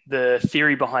 And the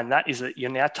theory behind that is that you're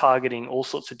now targeting all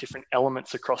sorts of different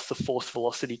elements across the force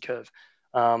velocity curve.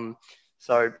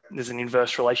 So there's an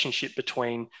inverse relationship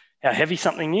between how heavy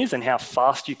something is and how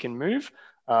fast you can move.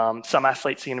 Some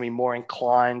athletes are going to be more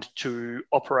inclined to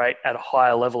operate at a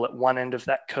higher level at one end of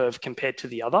that curve compared to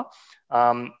the other.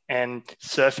 And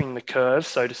surfing the curve,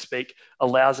 so to speak,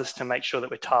 allows us to make sure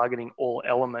that we're targeting all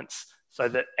elements so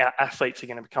that our athletes are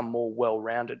going to become more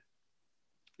well-rounded.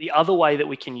 The other way that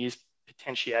we can use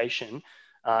potentiation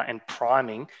and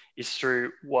priming is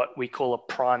through what we call a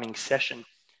priming session.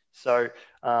 So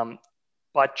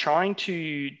by trying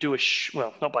to do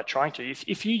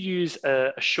if you use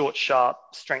a short, sharp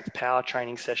strength power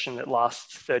training session that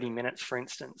lasts 30 minutes, for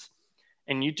instance,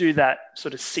 and you do that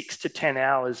sort of 6 to 10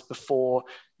 hours before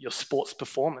your sports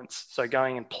performance, so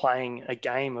going and playing a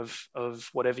game of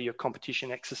whatever your competition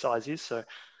exercise is, so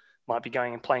might be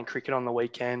going and playing cricket on the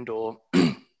weekend, or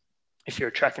if you're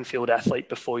a track and field athlete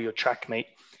before your track meet,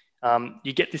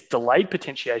 you get this delayed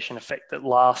potentiation effect that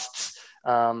lasts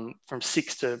from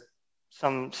 6 to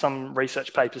some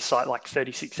research papers cite like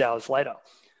 36 hours later.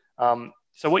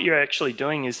 So what you're actually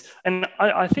doing is, and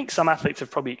I think some athletes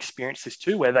have probably experienced this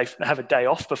too, where they have a day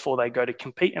off before they go to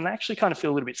compete and they actually kind of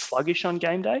feel a little bit sluggish on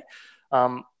game day.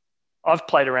 I've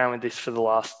played around with this for the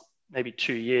last maybe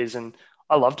 2 years and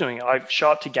I love doing it. I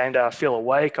show up to game day, I feel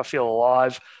awake, I feel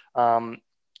alive.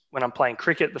 When I'm playing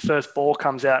cricket, the first ball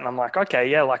comes out and I'm like, okay,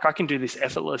 yeah, like I can do this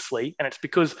effortlessly. And it's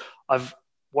because I've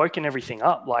woken everything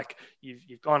up. Like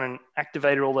you've gone and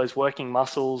activated all those working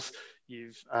muscles.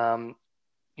 You've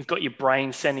got your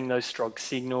brain sending those strong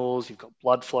signals. You've got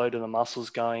blood flow to the muscles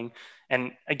going.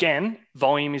 And again,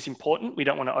 volume is important. We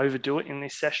don't want to overdo it in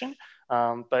this session,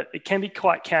 but it can be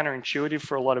quite counterintuitive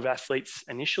for a lot of athletes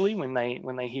initially when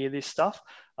they hear this stuff.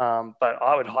 But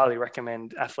I would highly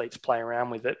recommend athletes play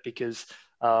around with it because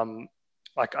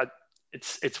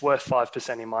it's worth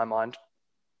 5% in my mind.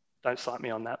 Don't cite me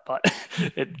on that, but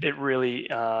it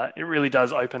really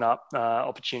does open up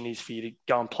opportunities for you to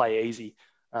go and play easy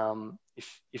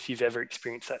if you've ever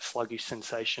experienced that sluggish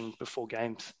sensation before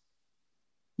games.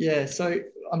 Yeah, so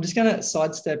I'm just going to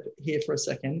sidestep here for a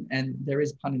second, and there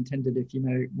is pun intended if you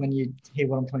know when you hear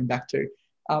what I'm coming back to.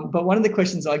 But one of the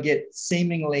questions I get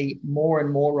seemingly more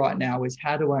and more right now is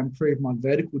how do I improve my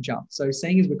vertical jump? So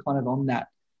seeing as we're kind of on that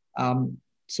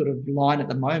sort of line at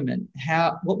the moment,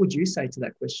 what would you say to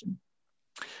that question?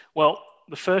 Well,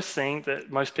 the first thing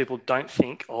that most people don't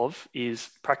think of is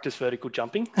practice vertical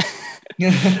jumping.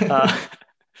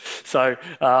 So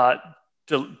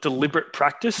deliberate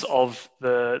practice of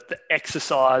the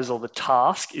exercise or the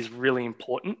task is really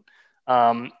important.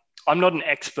 I'm not an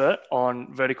expert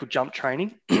on vertical jump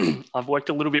training. I've worked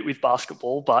a little bit with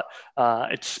basketball, but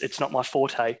it's not my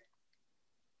forte.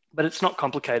 But it's not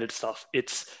complicated stuff.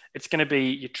 It's going to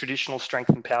be your traditional strength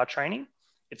and power training.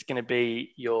 It's going to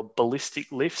be your ballistic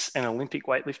lifts and Olympic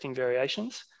weightlifting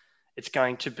variations. It's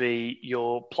going to be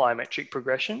your plyometric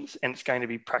progressions, and it's going to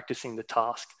be practicing the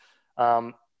task.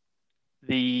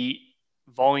 The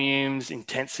volumes,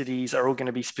 intensities are all going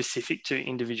to be specific to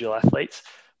individual athletes.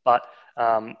 But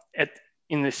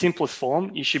in the simplest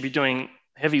form, you should be doing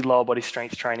heavy lower body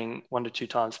strength training 1 to 2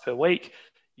 times per week.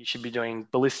 You should be doing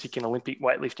ballistic and Olympic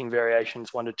weightlifting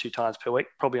variations 1 to 2 times per week,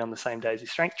 probably on the same days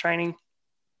as strength training.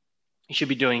 You should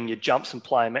be doing your jumps and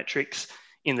plyometrics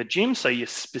in the gym, so your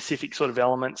specific sort of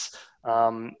elements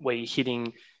where you're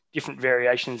hitting different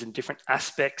variations and different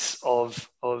aspects of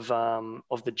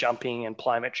the jumping and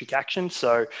plyometric action.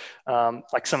 So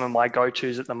like some of my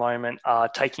go-tos at the moment are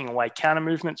taking away counter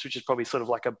movements, which is probably sort of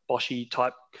like a Boschi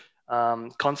type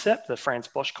concept, the Franz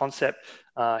Bosch concept.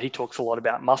 He talks a lot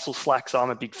about muscle slack. So I'm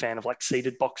a big fan of like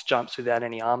seated box jumps without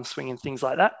any arm swing and things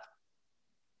like that.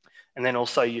 And then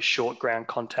also your short ground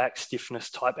contact stiffness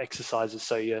type exercises.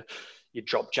 So your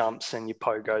drop jumps and your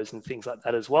pogos and things like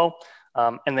that as well.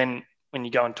 And then when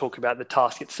you go and talk about the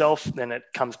task itself, then it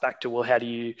comes back to, well, how do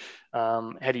you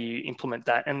implement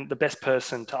that? And the best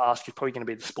person to ask is probably going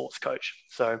to be the sports coach.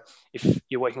 So if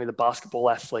you're working with a basketball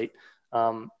athlete,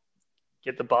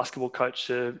 get the basketball coach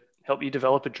to help you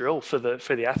develop a drill for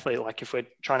the athlete. Like if we're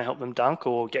trying to help them dunk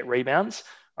or get rebounds,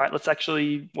 all right, let's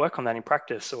actually work on that in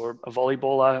practice. Or a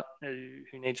volleyballer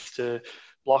who needs to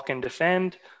block and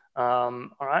defend.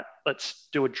 All right, let's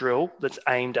do a drill that's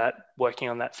aimed at working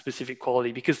on that specific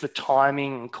quality, because the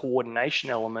timing and coordination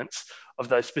elements of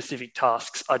those specific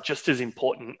tasks are just as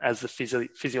important as the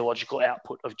physiological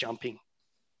output of jumping.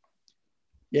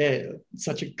 Yeah,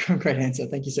 such a great answer.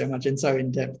 Thank you so much. And so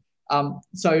in depth.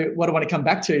 So what I want to come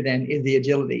back to then is the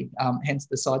agility, hence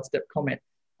the sidestep comment.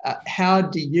 How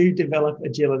do you develop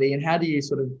agility, and how do you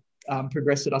sort of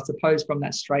progress it, I suppose, from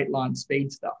that straight line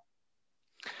speed stuff?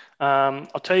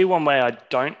 I'll tell you one way I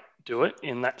don't do it,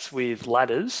 and that's with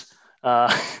ladders.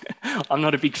 I'm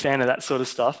not a big fan of that sort of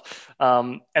stuff.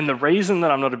 And the reason that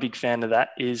I'm not a big fan of that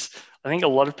is I think a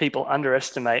lot of people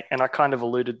underestimate, and I kind of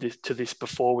alluded to this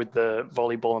before with the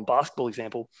volleyball and basketball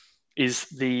example, is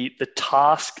the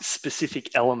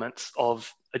task-specific elements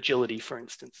of agility, for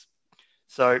instance.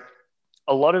 So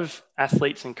a lot of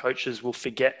athletes and coaches will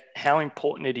forget how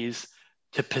important it is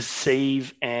to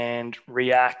perceive and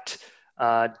react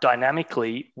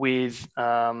dynamically with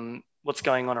what's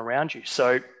going on around you.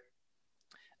 So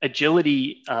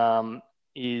agility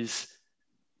is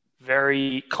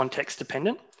very context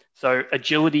dependent. So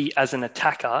agility as an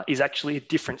attacker is actually a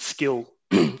different skill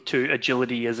to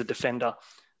agility as a defender.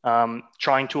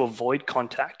 Trying to avoid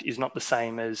contact is not the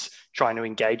same as trying to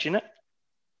engage in it.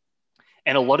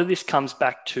 And a lot of this comes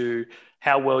back to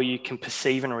how well you can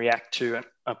perceive and react to an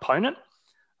opponent.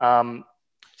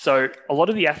 So a lot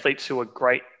of the athletes who are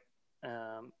great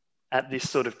at this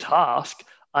sort of task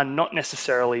are not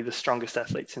necessarily the strongest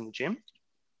athletes in the gym.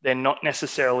 They're not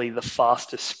necessarily the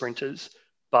fastest sprinters,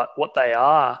 but what they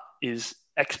are is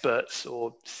experts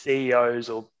or CEOs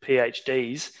or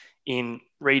PhDs in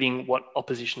reading what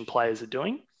opposition players are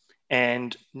doing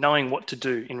and knowing what to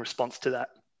do in response to that.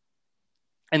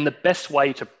 And the best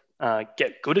way to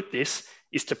get good at this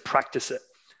is to practice it.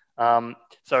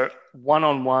 So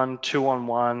 1-on-1,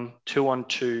 2-on-1,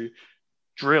 2-on-2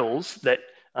 drills that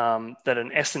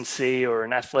an S&C or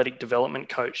an athletic development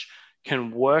coach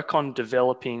can work on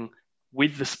developing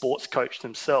with the sports coach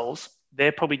themselves,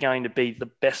 they're probably going to be the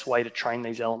best way to train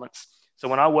these elements. So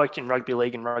when I worked in rugby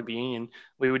league and rugby union,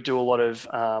 we would do a lot of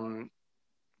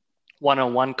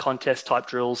one-on-one contest type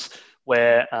drills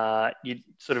where you'd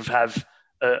sort of have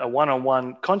a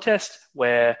one-on-one contest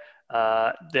where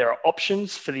there are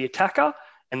options for the attacker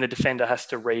and the defender has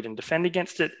to read and defend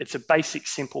against it. It's a basic,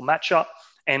 simple matchup.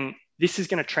 And this is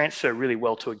going to transfer really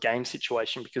well to a game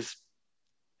situation because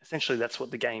essentially that's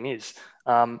what the game is.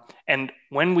 And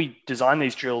when we design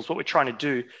these drills, what we're trying to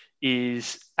do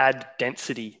is add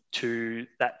density to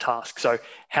that task. So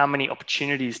how many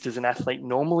opportunities does an athlete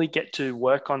normally get to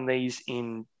work on these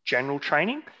in general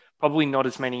training? Probably not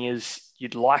as many as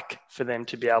you'd like for them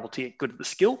to be able to get good at the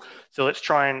skill. So let's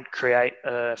try and create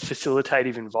a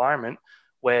facilitative environment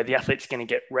where the athlete's going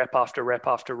to get rep after rep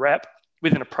after rep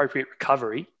with an appropriate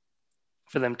recovery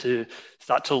for them to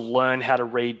start to learn how to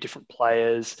read different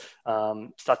players,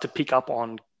 start to pick up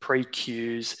on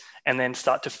pre-cues, and then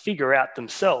start to figure out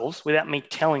themselves without me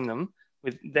telling them,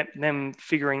 with them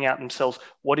figuring out themselves,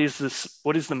 what is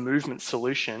the movement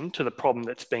solution to the problem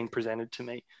that's being presented to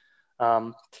me.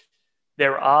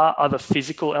 There are other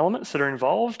physical elements that are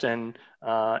involved, and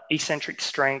eccentric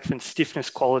strength and stiffness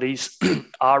qualities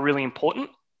are really important.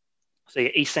 So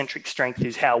your eccentric strength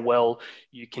is how well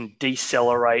you can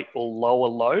decelerate or lower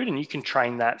load, and you can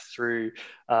train that through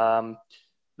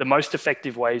the most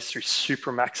effective ways through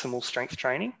supramaximal strength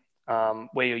training,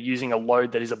 where you're using a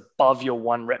load that is above your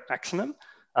 1 rep maximum.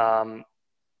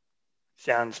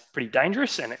 Sounds pretty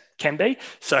dangerous, and it can be.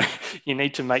 So you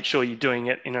need to make sure you're doing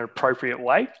it in an appropriate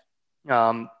way.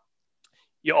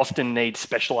 You often need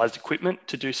specialized equipment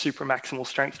to do supramaximal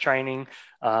strength training.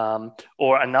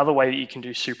 Or another way that you can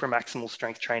do supramaximal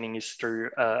strength training is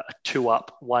through a 2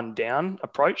 up, 1 down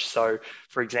approach. So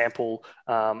for example,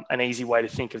 an easy way to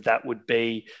think of that would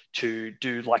be to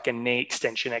do like a knee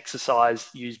extension exercise,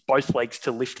 use both legs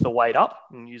to lift the weight up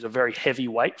and use a very heavy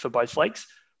weight for both legs,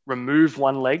 remove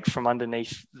one leg from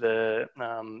underneath the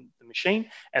machine,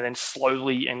 and then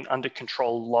slowly and under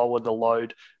control lower the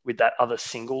load with that other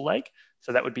single leg.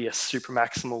 So that would be a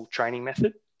supramaximal training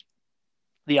method.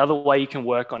 The other way you can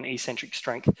work on eccentric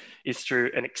strength is through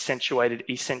an accentuated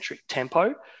eccentric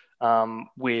tempo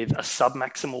with a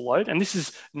submaximal load. And this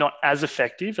is not as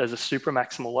effective as a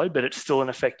supramaximal load, but it's still an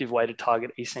effective way to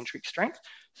target eccentric strength.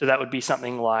 So that would be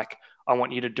something like, I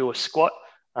want you to do a squat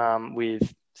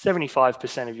with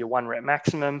 75% of your 1 rep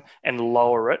maximum and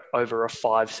lower it over a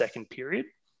 5-second period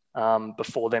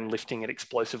before then lifting it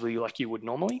explosively like you would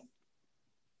normally.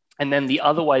 And then the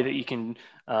other way that you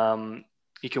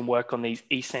can work on these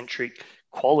eccentric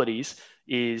qualities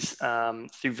is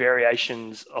through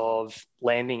variations of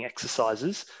landing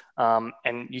exercises.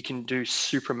 And you can do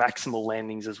supramaximal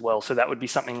landings as well. So that would be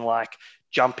something like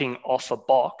jumping off a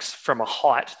box from a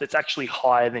height that's actually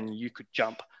higher than you could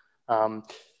jump,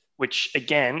 which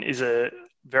again is a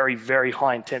very, very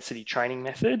high intensity training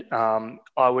method.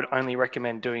 I would only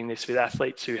recommend doing this with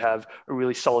athletes who have a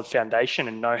really solid foundation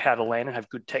and know how to land and have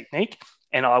good technique.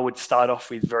 And I would start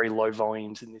off with very low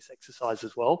volumes in this exercise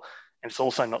as well. And it's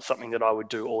also not something that I would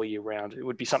do all year round. It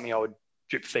would be something I would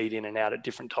drip feed in and out at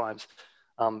different times.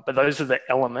 But those are the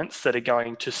elements that are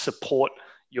going to support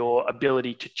your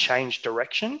ability to change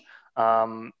direction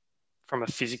from a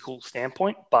physical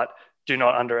standpoint, but do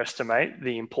not underestimate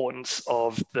the importance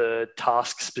of the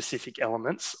task-specific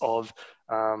elements of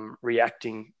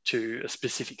reacting to a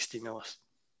specific stimulus.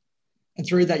 And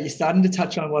through that, you're starting to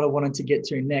touch on what I wanted to get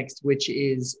to next, which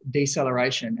is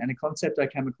deceleration. And a concept I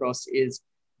came across is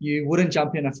you wouldn't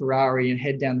jump in a Ferrari and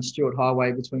head down the Stuart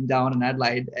Highway between Darwin and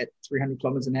Adelaide at 300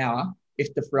 kilometers an hour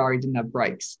if the Ferrari didn't have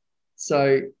brakes.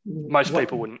 So most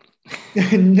people wouldn't.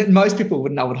 Most people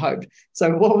wouldn't, I would hope.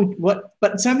 So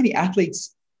but so many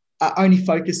athletes are only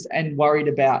focused and worried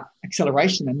about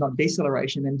acceleration and not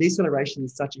deceleration. And deceleration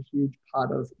is such a huge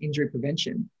part of injury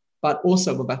prevention, but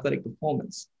also of athletic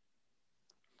performance.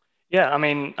 Yeah, I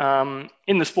mean,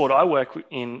 in the sport I work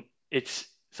in, it's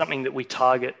something that we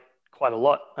target quite a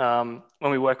lot.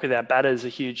 When we work with our batters, a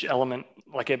huge element,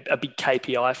 like a big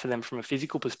KPI for them from a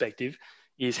physical perspective,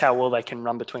 is how well they can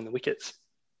run between the wickets.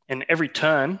 And every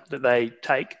turn that they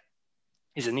take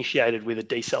is initiated with a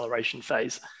deceleration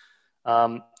phase.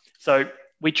 So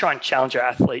we try and challenge our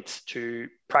athletes to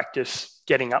practice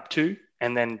getting up to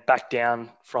and then back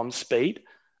down from speed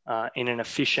in an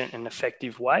efficient and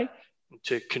effective way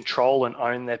to control and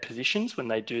own their positions when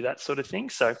they do that sort of thing.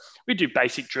 So we do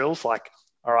basic drills like,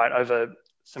 all right, over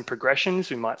some progressions,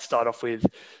 we might start off with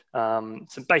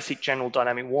some basic general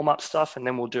dynamic warm-up stuff, and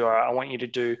then we'll do, all right, I want you to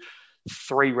do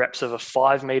 3 reps of a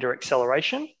 5-meter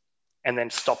acceleration and then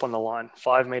stop on the line.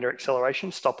 5-meter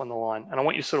acceleration, stop on the line. And I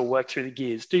want you to sort of work through the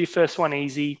gears. Do your first one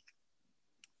easy,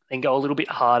 then go a little bit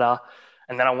harder.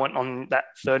 And then I want on that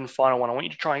third and final one, I want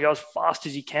you to try and go as fast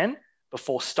as you can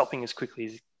before stopping as quickly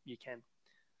as you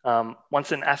can.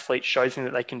 Once an athlete shows me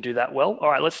that they can do that well, all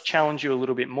right, let's challenge you a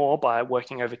little bit more by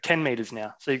working over 10 meters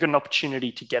now. So you've got an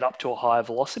opportunity to get up to a higher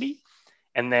velocity,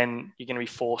 and then you're going to be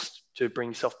forced to bring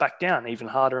yourself back down even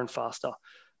harder and faster.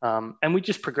 And we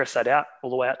just progress that out all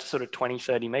the way out to sort of 20,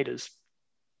 30 meters.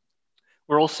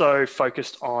 We're also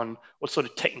focused on what sort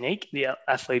of technique the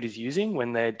athlete is using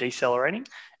when they're decelerating.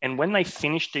 And when they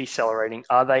finish decelerating,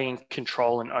 are they in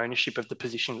control and ownership of the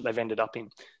position that they've ended up in?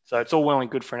 So it's all well and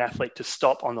good for an athlete to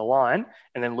stop on the line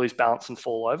and then lose balance and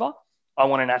fall over. I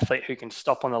want an athlete who can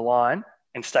stop on the line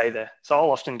and stay there. So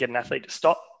I'll often get an athlete to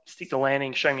stop, stick the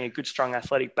landing, show me a good, strong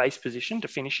athletic base position to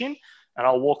finish in. And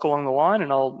I'll walk along the line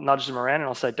and I'll nudge them around and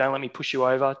I'll say, don't let me push you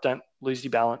over. Don't lose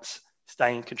your balance.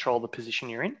 Stay in control of the position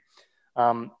you're in.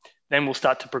 Then we'll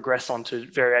start to progress onto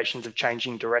variations of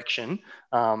changing direction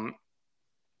and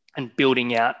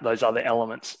building out those other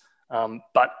elements.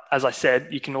 But as I said,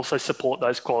 you can also support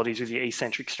those qualities with your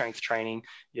eccentric strength training,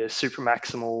 your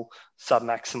supramaximal,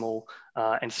 submaximal,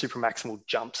 and supramaximal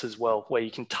jumps as well, where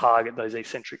you can target those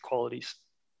eccentric qualities.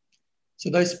 So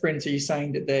those sprints, are you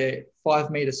saying that they're 5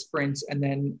 meter sprints, and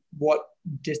then what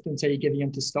distance are you getting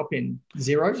them to stop in?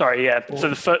 0? Sorry, yeah. Or... So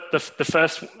the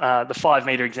first, the 5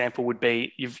 meter example would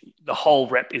be the whole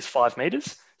rep is 5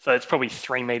 meters. So it's probably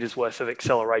 3 meters worth of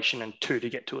acceleration and 2 to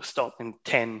get to a stop, and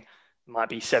 10 might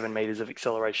be 7 meters of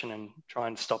acceleration and try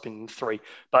and stop in 3.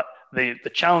 But the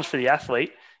challenge for the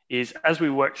athlete is, as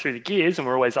we work through the gears, and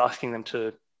we're always asking them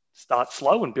to start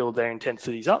slow and build their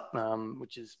intensities up,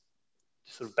 which is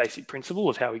sort of basic principle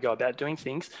of how we go about doing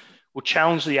things, we'll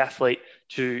challenge the athlete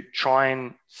to try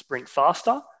and sprint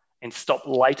faster and stop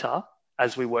later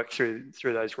as we work through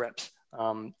those reps.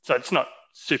 So it's not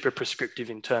super prescriptive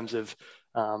in terms of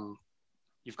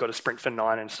you've got to sprint for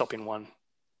 9 and stop in 1.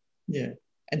 Yeah.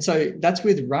 And so that's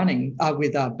with running,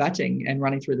 with batting and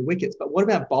running through the wickets. But what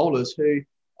about bowlers who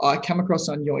I come across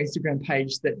on your Instagram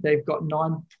page that they've got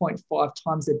 9.5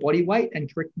 times their body weight,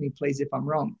 and correct me please if I'm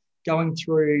wrong, going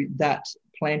through that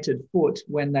planted foot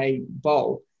when they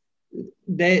bowl.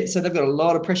 So they've got a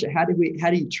lot of pressure. How do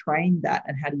you train that,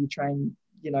 and how do you train,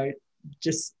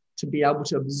 just to be able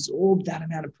to absorb that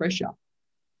amount of pressure?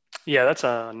 Yeah, that's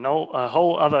a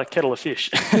whole other kettle of fish.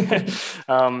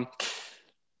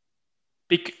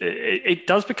 It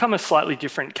does become a slightly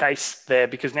different case there,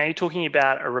 because now you're talking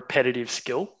about a repetitive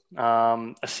skill,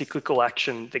 a cyclical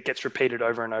action that gets repeated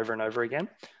over and over and over again.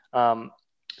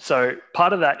 So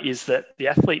part of that is that the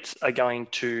athletes are going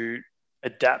to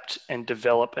adapt and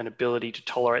develop an ability to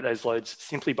tolerate those loads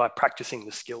simply by practicing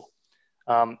the skill.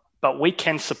 But we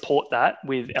can support that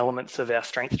with elements of our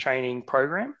strength training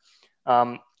program.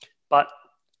 But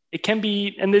it can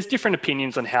be, and there's different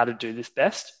opinions on how to do this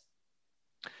best.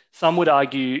 Some would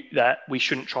argue that we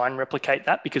shouldn't try and replicate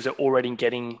that because they're already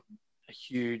getting a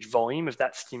huge volume of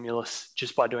that stimulus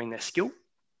just by doing their skill.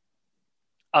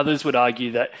 Others would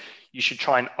argue that you should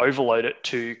try and overload it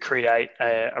to create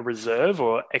a reserve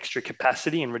or extra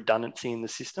capacity and redundancy in the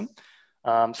system.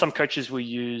 Some coaches will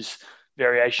use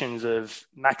variations of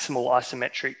maximal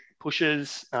isometric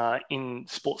pushes in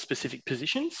sport-specific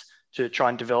positions to try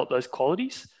and develop those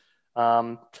qualities.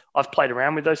 I've played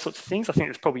around with those sorts of things. I think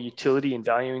there's probably utility and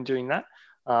value in doing that.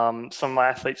 Some of my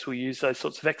athletes will use those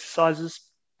sorts of exercises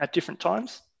at different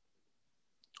times.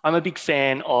 I'm a big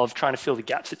fan of trying to fill the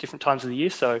gaps at different times of the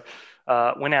year. So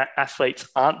when our athletes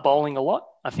aren't bowling a lot,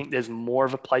 I think there's more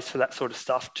of a place for that sort of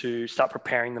stuff to start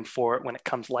preparing them for it when it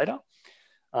comes later.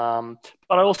 But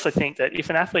I also think that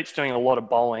if an athlete's doing a lot of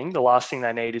bowling, the last thing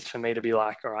they need is for me to be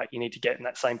like, all right, you need to get in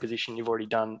that same position you've already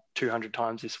done 200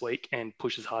 times this week and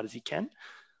push as hard as you can.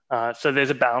 So there's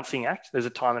a balancing act. There's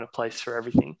a time and a place for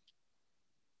everything.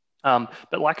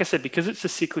 But like I said, because it's a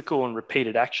cyclical and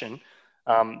repeated action,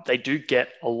 they do get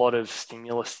a lot of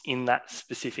stimulus in that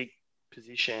specific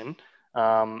position.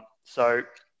 So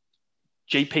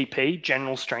GPP,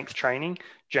 general strength training,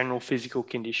 general physical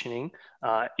conditioning,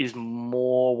 is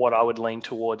more what I would lean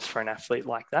towards for an athlete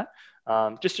like that,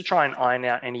 just to try and iron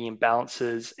out any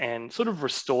imbalances and sort of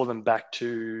restore them back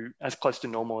to as close to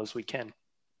normal as we can.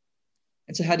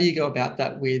 And so how do you go about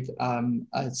that with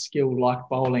a skill like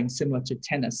bowling, similar to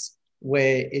tennis,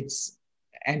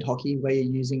 and hockey, where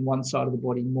you're using one side of the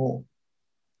body more?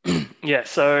 Yeah,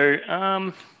 so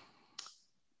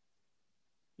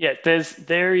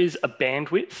there is a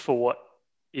bandwidth for what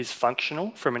is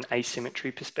functional from an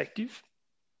asymmetry perspective.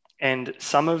 And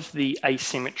some of the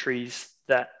asymmetries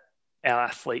that our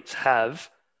athletes have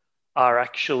are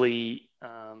actually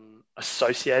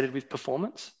associated with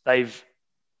performance. They've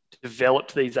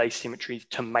developed these asymmetries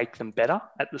to make them better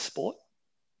at the sport.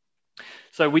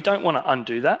 So we don't want to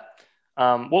undo that.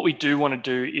 What we do want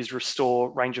to do is restore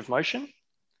range of motion.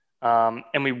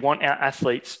 And we want our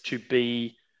athletes to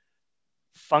be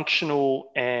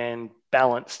functional and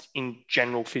balanced in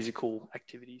general physical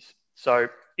activities. So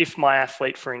if my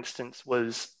athlete, for instance,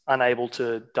 was unable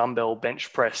to dumbbell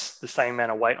bench press the same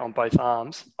amount of weight on both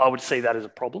arms, I would see that as a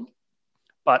problem.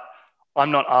 But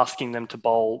I'm not asking them to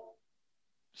bowl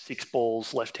 6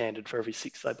 balls left-handed for every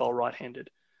 6 they bowl right-handed.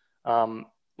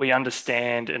 We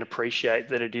understand and appreciate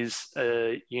that it is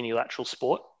a unilateral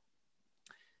sport,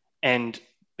 and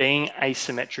being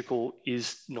asymmetrical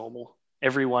is normal.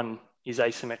 Everyone is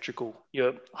asymmetrical.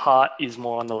 Your heart is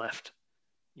more on the left.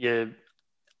 Your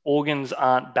organs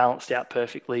aren't balanced out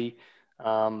perfectly.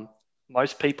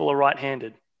 Most people are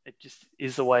right-handed. It just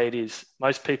is the way it is.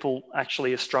 Most people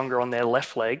actually are stronger on their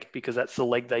left leg because that's the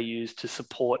leg they use to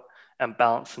support and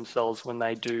balance themselves when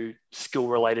they do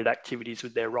skill-related activities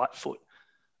with their right foot.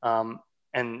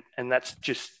 And that's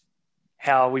just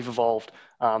how we've evolved.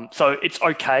 So it's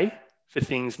okay for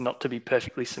things not to be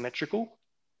perfectly symmetrical,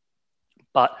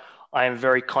 but I am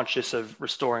very conscious of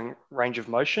restoring range of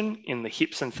motion in the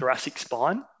hips and thoracic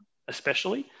spine,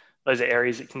 especially. Those are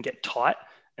areas that can get tight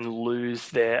and lose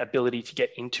their ability to get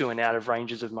into and out of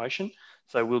ranges of motion.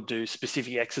 So we'll do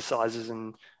specific exercises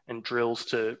and drills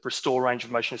to restore range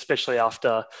of motion, especially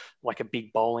after like a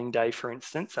big bowling day, for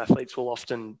instance. Athletes will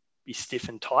often be stiff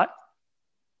and tight.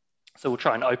 So we'll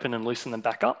try and open and loosen them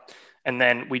back up. And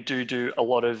then we do a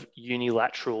lot of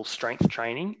unilateral strength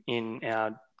training in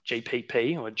our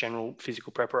GPP, or general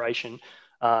physical preparation,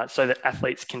 so that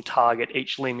athletes can target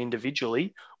each limb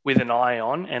individually with an eye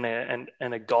on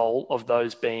and a goal of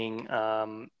those being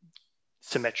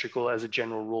symmetrical as a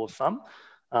general rule of thumb.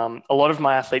 A lot of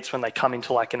my athletes, when they come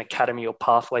into like an academy or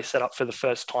pathway set up for the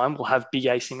first time, will have big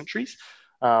asymmetries.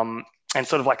 And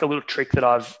sort of like a little trick that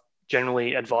I've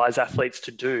generally advise athletes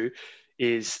to do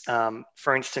is,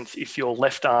 for instance, if your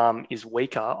left arm is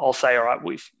weaker, I'll say, all right,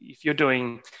 if you're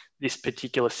doing this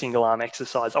particular single arm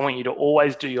exercise, I want you to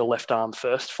always do your left arm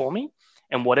first for me.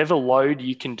 And whatever load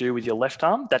you can do with your left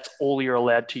arm, that's all you're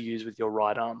allowed to use with your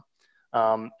right arm.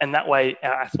 And that way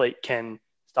our athlete can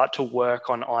start to work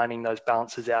on ironing those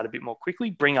balances out a bit more quickly,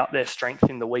 bring up their strength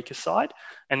in the weaker side.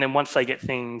 And then once they get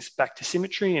things back to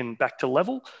symmetry and back to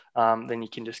level, then you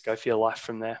can just go for your life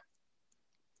from there.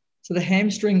 So the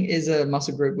hamstring is a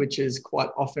muscle group which is quite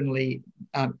oftenly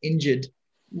injured.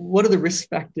 What are the risk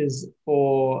factors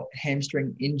for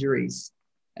hamstring injuries?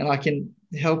 And I can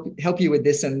help you with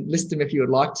this and list them if you would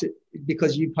like to,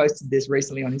 because you posted this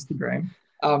recently on Instagram.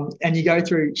 And you go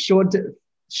through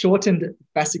shortened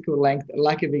fascicle length,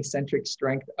 lack of eccentric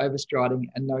strength, overstriding,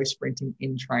 and no sprinting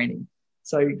in training.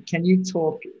 So can you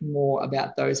talk more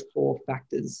about those 4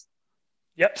 factors?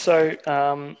 Yep. So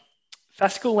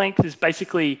fascicle length is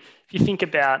basically, if you think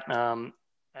about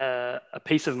a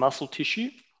piece of muscle tissue,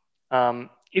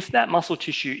 if that muscle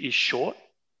tissue is short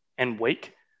and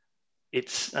weak,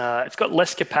 it's got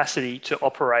less capacity to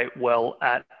operate well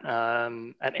at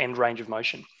end range of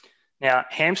motion. Now,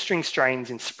 hamstring strains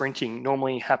in sprinting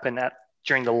normally happen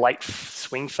during the late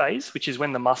swing phase, which is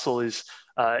when the muscle is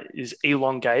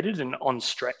elongated and on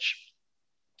stretch.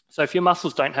 So if your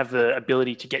muscles don't have the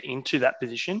ability to get into that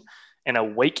position and are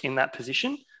weak in that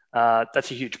position,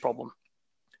 that's a huge problem.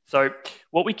 So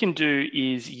what we can do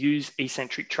is use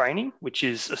eccentric training, which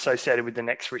is associated with the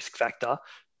next risk factor.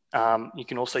 You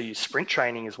can also use sprint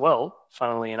training as well,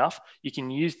 funnily enough. You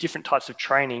can use different types of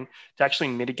training to actually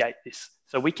mitigate this.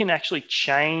 So we can actually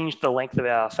change the length of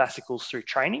our fascicles through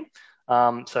training.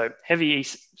 So heavy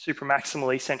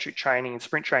supramaximal eccentric training and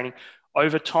sprint training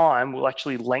over time will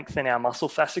actually lengthen our muscle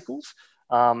fascicles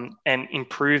and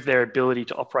improve their ability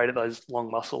to operate at those long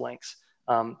muscle lengths.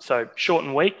 So short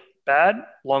and weak, bad;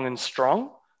 long and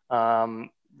strong,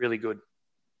 really good.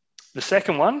 The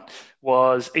second one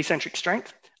was eccentric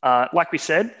strength. Like we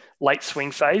said, late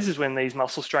swing phase is when these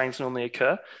muscle strains normally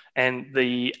occur, and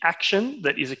the action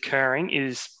that is occurring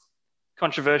is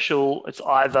controversial. It's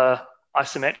either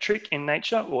isometric in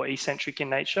nature or eccentric in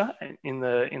nature in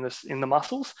the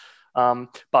muscles.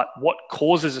 But what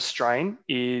causes a strain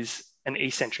is an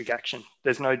eccentric action.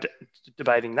 There's no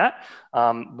debating that.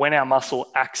 When our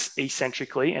muscle acts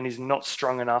eccentrically and is not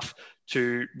strong enough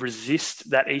to resist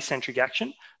that eccentric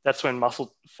action, that's when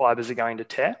muscle fibers are going to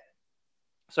tear.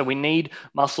 So we need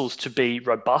muscles to be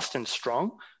robust and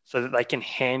strong so that they can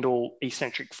handle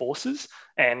eccentric forces,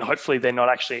 and hopefully they're not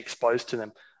actually exposed to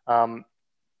them.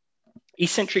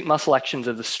 Eccentric muscle actions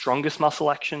are the strongest muscle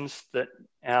actions that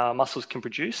our muscles can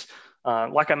produce.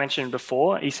 Like I mentioned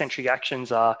before, eccentric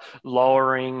actions are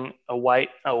lowering a weight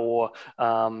or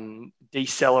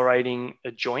decelerating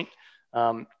a joint.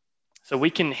 So we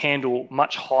can handle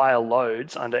much higher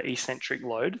loads under eccentric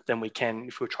load than we can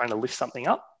if we're trying to lift something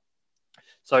up.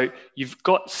 So you've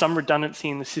got some redundancy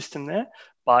in the system there,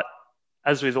 but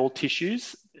as with all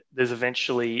tissues, there's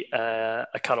eventually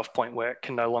a cutoff point where it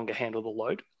can no longer handle the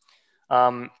load.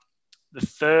 The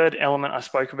third element I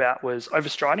spoke about was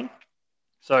overstriding.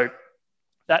 So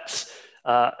that's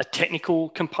a technical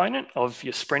component of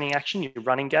your sprinting action, your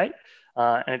running gait,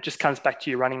 and it just comes back to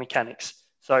your running mechanics.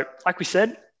 So like we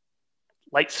said,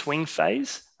 late swing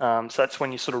phase. So that's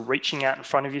when you're sort of reaching out in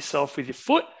front of yourself with your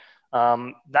foot.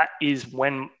 That is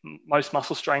when most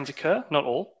muscle strains occur, not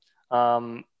all,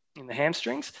 in the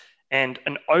hamstrings. And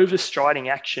an overstriding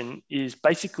action is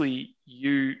basically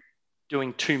you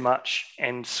doing too much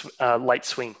and late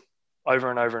swing over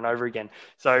and over and over again.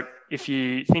 So if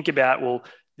you think about, well,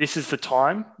 this is the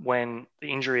time when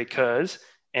the injury occurs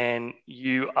and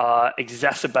you are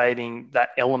exacerbating that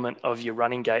element of your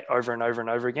running gait over and over and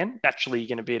over again, naturally you're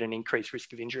going to be at an increased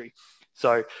risk of injury.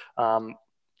 So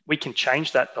we can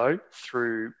change that though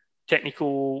through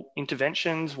technical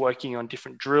interventions, working on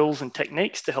different drills and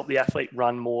techniques to help the athlete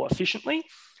run more efficiently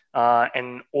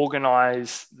and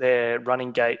organize their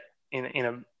running gait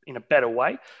in a better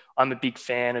way. I'm a big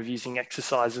fan of using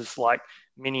exercises like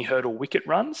mini hurdle wicket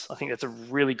runs. I think that's a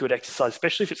really good exercise,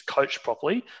 especially if it's coached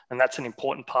properly. And that's an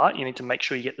important part. You need to make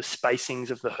sure you get the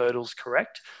spacings of the hurdles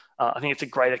correct. I think it's a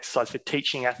great exercise for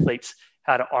teaching athletes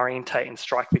how to orientate and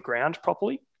strike the ground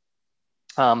properly.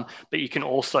 But you can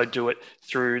also do it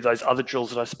through those other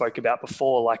drills that I spoke about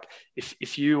before. Like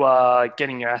if you are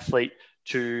getting your athlete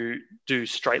to do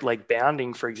straight leg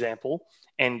bounding, for example,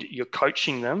 and you're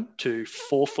coaching them to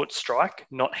forefoot strike,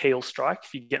 not heel strike.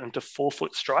 If you get them to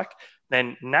forefoot strike,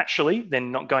 then naturally they're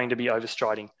not going to be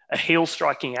overstriding. A heel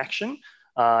striking action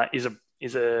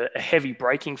is a heavy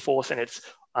braking force, and it's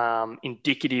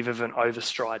indicative of an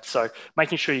overstride. So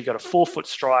making sure you've got a forefoot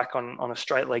strike on a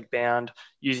straight leg bound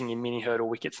using your mini hurdle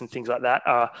wickets and things like that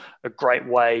are a great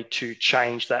way to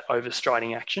change that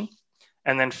overstriding action.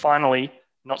 And then finally,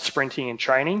 not sprinting and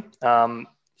training.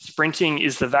 Sprinting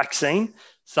is the vaccine.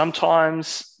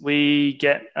 Sometimes we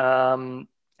get an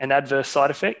adverse side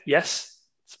effect. Yes,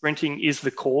 sprinting is the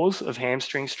cause of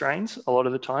hamstring strains a lot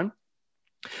of the time.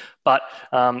 But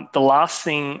the last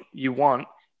thing you want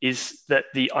is that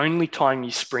the only time you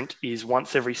sprint is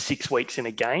once every 6 weeks in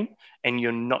a game, and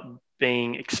you're not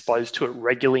being exposed to it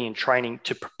regularly in training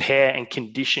to prepare and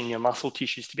condition your muscle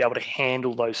tissues to be able to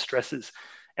handle those stresses.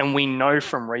 And we know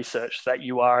from research that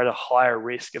you are at a higher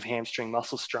risk of hamstring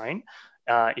muscle strain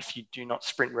if you do not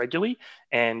sprint regularly.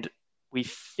 And we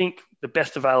think the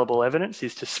best available evidence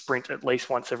is to sprint at least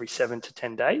once every 7 to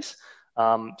 10 days.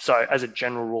 So as a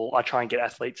general rule, I try and get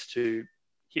athletes to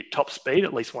hit top speed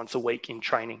at least once a week in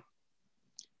training.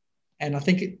 And I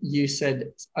think you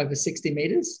said over 60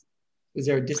 meters. Was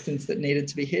there a distance that needed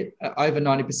to be hit? Over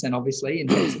 90%, obviously,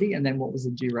 intensity. And then what was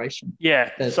the duration?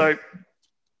 Yeah. So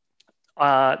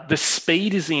the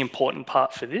speed is the important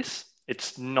part for this.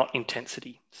 It's not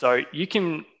intensity. So you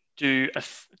can do a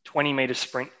 20-meter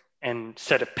sprint and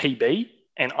set a PB,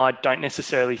 and I don't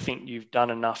necessarily think you've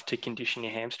done enough to condition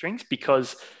your hamstrings,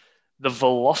 because the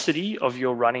velocity of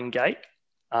your running gait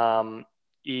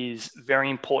is very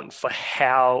important for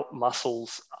how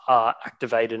muscles are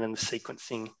activated in the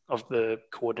sequencing of the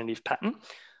coordinative pattern.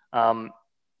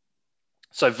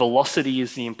 So velocity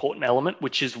is the important element,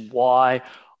 which is why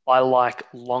I like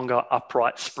longer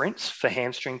upright sprints for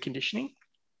hamstring conditioning.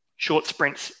 Short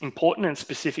sprints, important and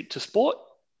specific to sport.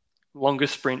 Longer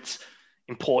sprints,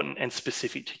 important and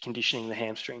specific to conditioning the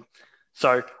hamstring.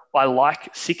 So I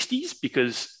like 60s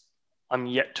because I'm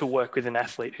yet to work with an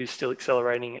athlete who's still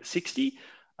accelerating at 60.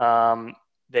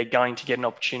 They're going to get an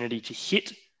opportunity to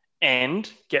hit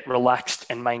and get relaxed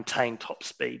and maintain top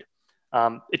speed.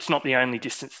 It's not the only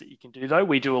distance that you can do, though.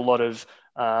 We do a lot of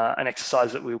an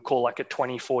exercise that we'll call like a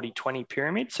 20-40-20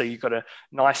 pyramid. So you've got a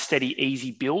nice, steady,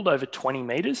 easy build over 20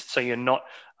 meters. So you're not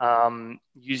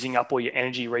using up all your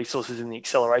energy resources in the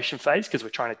acceleration phase, because we're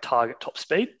trying to target top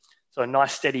speed. So a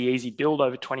nice, steady, easy build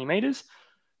over 20 meters.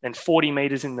 Then 40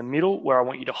 meters in the middle, where I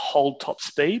want you to hold top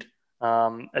speed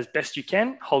as best you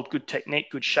can, hold good technique,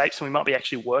 good shape. So we might be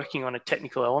actually working on a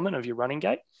technical element of your running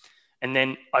gait. And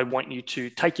then I want you to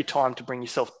take your time to bring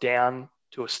yourself down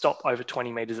to a stop over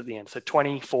 20 meters at the end. So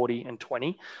 20, 40, and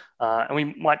 20. And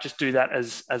we might just do that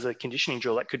as a conditioning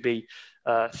drill. That could be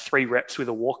 3 reps with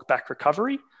a walk back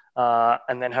recovery,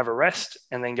 and then have a rest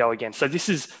and then go again. So this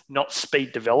is not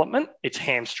speed development, it's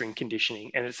hamstring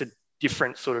conditioning, and it's a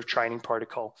different sort of training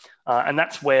protocol. And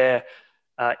that's where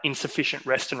insufficient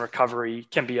rest and recovery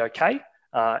can be okay.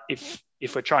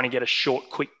 If we're trying to get a short,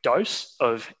 quick dose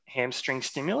of hamstring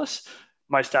stimulus,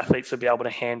 most athletes will be able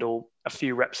to handle a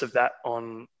few reps of that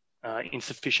on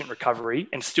insufficient recovery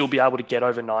and still be able to get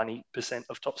over 90%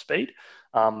 of top speed.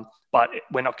 But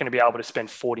we're not going to be able to spend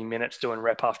 40 minutes doing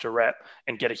rep after rep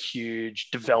and get a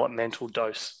huge developmental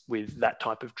dose with that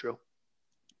type of drill.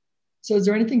 So is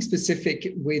there anything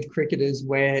specific with cricketers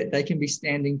where they can be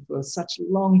standing for such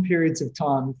long periods of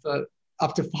time, for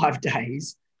up to 5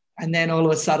 days, and then all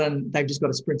of a sudden they've just got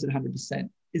to sprint at 100%.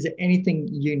 Is there anything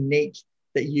unique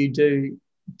that you do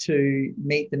to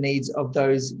meet the needs of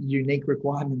those unique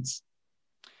requirements?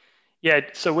 Yeah,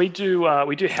 so we do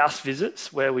house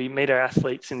visits where we meet our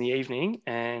athletes in the evening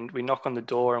and we knock on the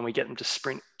door and we get them to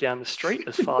sprint down the street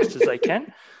as fast as they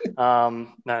can. No,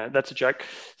 that's a joke.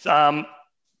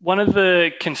 One of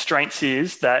the constraints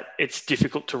is that it's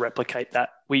difficult to replicate that.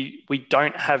 We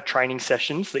don't have training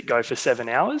sessions that go for 7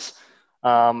 hours.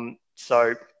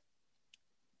 So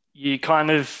you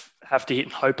kind of have to hit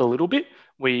and hope a little bit.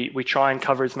 We try and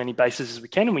cover as many bases as we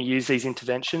can, and we use these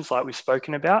interventions like we've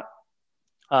spoken about.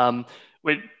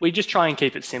 We just try and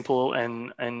keep it simple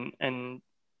and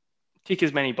tick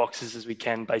as many boxes as we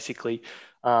can, basically.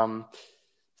 So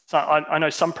I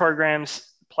know some programs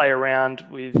play around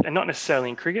with, and not necessarily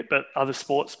in cricket, but other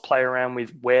sports play around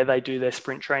with where they do their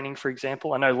sprint training, for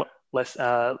example. I know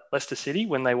Leicester City,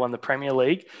 when they won the Premier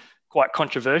League, quite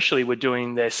controversially, were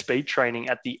doing their speed training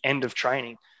at the end of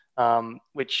training,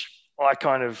 which I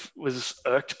kind of was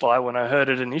irked by when I heard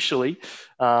it initially.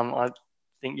 I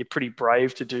think you're pretty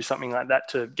brave to do something like that,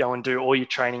 to go and do all your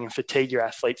training and fatigue your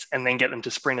athletes and then get them to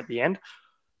sprint at the end.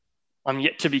 I'm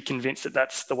yet to be convinced that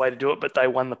that's the way to do it, but they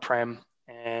won the Prem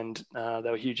and they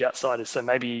were huge outsiders. So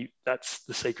maybe that's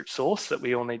the secret sauce that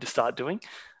we all need to start doing.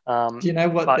 Do you know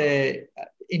what their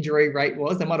injury rate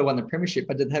was? They might have won the premiership,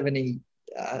 but did they have any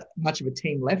much of a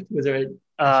team left? Was there a huge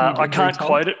I can't toll?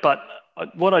 quote it, but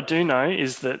what I do know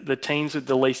is that the teams with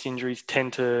the least injuries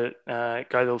tend to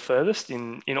go the furthest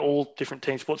in all different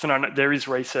team sports. And I know there is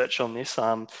research on this.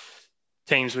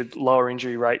 Teams with lower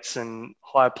injury rates and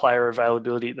higher player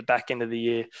availability at the back end of the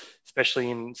year,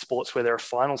 especially in sports where there are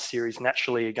final series,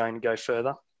 naturally are going to go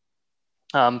further.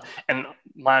 And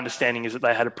my understanding is that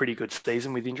they had a pretty good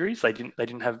season with injuries. They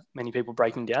didn't have many people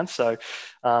breaking down. So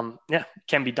yeah, it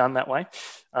can be done that way.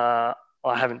 I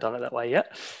haven't done it that way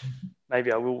yet.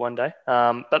 Maybe I will one day.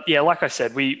 But yeah, like I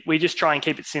said, we just try and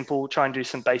keep it simple, try and do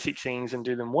some basic things and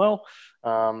do them well.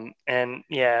 And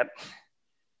yeah,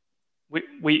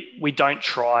 we don't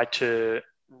try to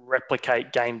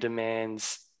replicate game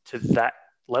demands to that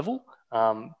level.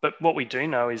 But what we do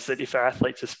know is that if our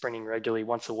athletes are sprinting regularly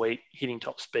once a week, hitting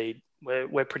top speed,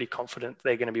 we're pretty confident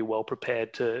they're going to be well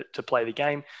prepared to play the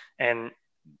game. And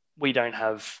we don't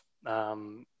have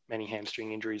many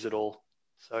hamstring injuries at all.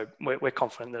 So we're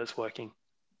confident that it's working.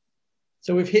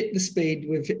 So we've hit the speed,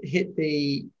 we've hit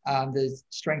the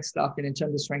strength stuff, and in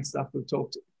terms of strength stuff, we've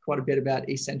talked quite a bit about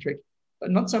eccentric,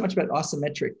 but not so much about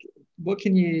isometric. What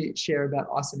can you share about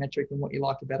isometric and what you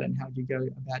like about it and how you go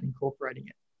about incorporating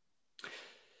it?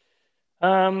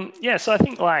 Yeah, so I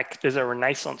think like there's a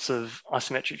renaissance of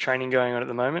isometric training going on at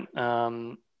the moment.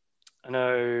 I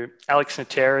know Alex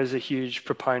Natera is a huge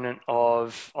proponent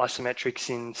of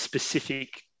isometrics in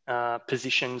specific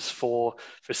positions for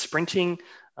sprinting.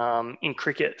 In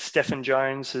cricket, Stephen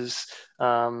Jones has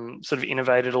sort of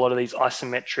innovated a lot of these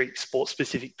isometric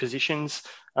sport-specific positions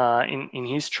in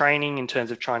his training in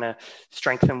terms of trying to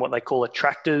strengthen what they call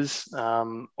attractors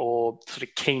or sort of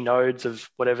key nodes of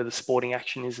whatever the sporting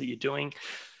action is that you're doing.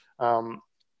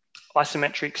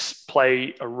 Isometrics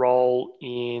play a role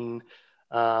in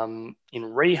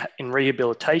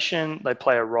rehabilitation. They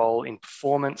play a role in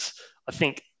performance. I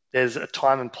think there's a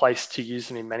time and place to use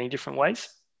them in many different ways.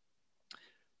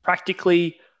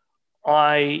 Practically,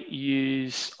 I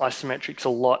use isometrics a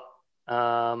lot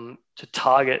to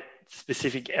target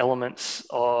specific elements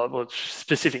or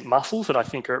specific muscles that I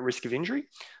think are at risk of injury.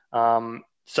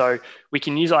 So we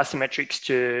can use isometrics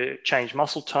to change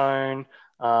muscle tone,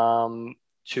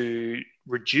 to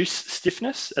reduce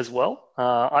stiffness as well.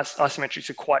 Isometrics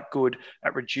are quite good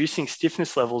at reducing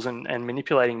stiffness levels and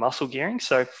manipulating muscle gearing.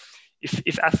 So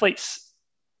if athletes,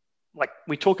 like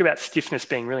we talk about stiffness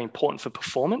being really important for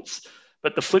performance,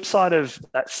 but the flip side of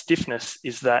that stiffness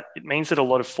is that it means that a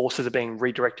lot of forces are being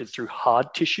redirected through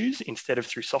hard tissues instead of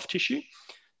through soft tissue.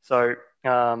 So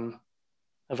have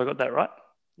I got that right?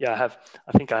 Yeah, I have.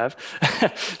 I think I have.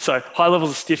 So high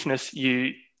levels of stiffness,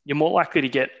 you're more likely to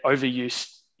get overuse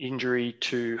injury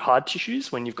to hard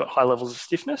tissues when you've got high levels of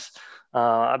stiffness.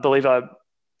 I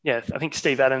think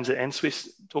Steve Adams at NSWIS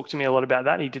talked to me a lot about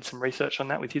that. He did some research on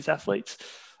that with his athletes.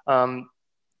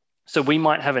 So we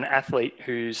might have an athlete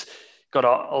who's got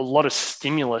a lot of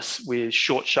stimulus with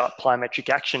short, sharp plyometric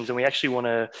actions, and we actually want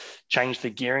to change the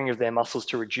gearing of their muscles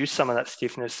to reduce some of that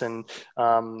stiffness, and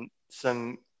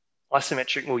some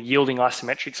isometric or yielding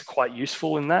isometrics are quite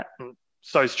useful in that, and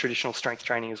so is traditional strength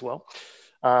training as well.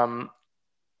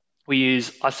 We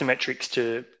use isometrics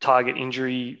to target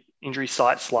injury injury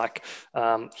sites like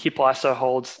hip iso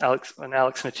holds, an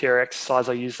Alex Matera exercise.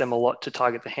 I use them a lot to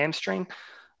target the hamstring.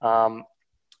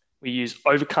 We use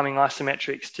overcoming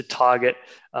isometrics to target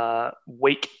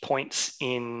weak points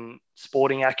in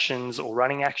sporting actions or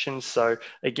running actions. So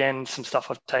again, some stuff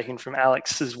I've taken from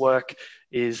Alex's work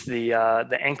is the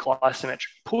ankle isometric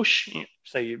push.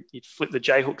 So you flip the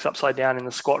J hooks upside down in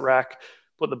the squat rack,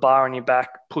 put the bar on your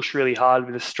back, push really hard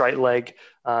with a straight leg,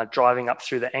 driving up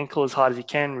through the ankle as hard as you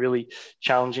can, really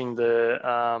challenging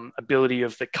the ability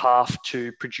of the calf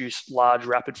to produce large,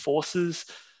 rapid forces.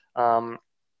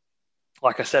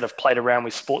 Like I said, I've played around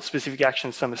with sport-specific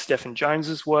actions, some of Stephen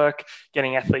Jones's work,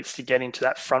 getting athletes to get into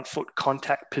that front foot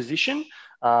contact position,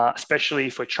 especially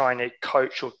if we're trying to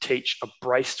coach or teach a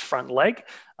braced front leg.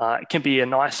 It can be a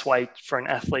nice way for an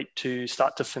athlete to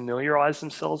start to familiarize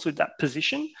themselves with that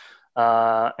position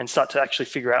and start to actually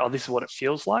figure out, oh, this is what it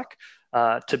feels like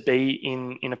to be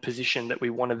in a position that we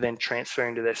want to then transfer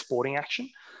into their sporting action.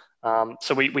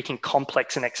 So we can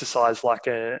complex an exercise like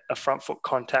a front foot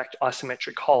contact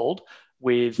isometric hold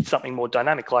with something more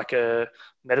dynamic, like a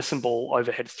medicine ball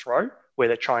overhead throw, where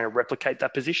they're trying to replicate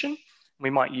that position. We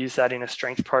might use that in a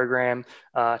strength program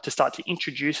to start to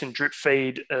introduce and drip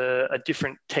feed a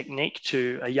different technique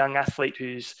to a young athlete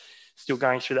who's still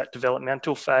going through that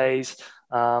developmental phase.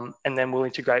 And then we'll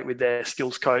integrate with their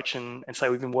skills coach and say,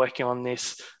 we've been working on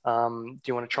this. Do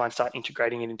you want to try and start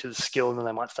integrating it into the skill? And then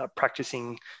they might start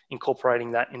practicing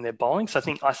incorporating that in their bowling. So I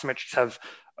think isometrics have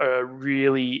a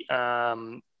really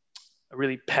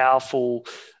powerful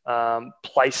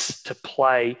place to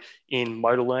play in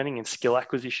motor learning and skill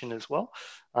acquisition as well.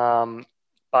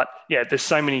 But yeah, there's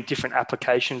so many different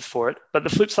applications for it. But the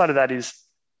flip side of that is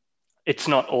it's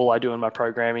not all I do in my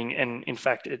programming. And in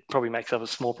fact, it probably makes up a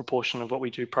small proportion of what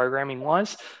we do programming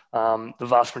wise. The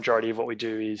vast majority of what we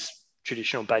do is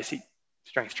traditional basic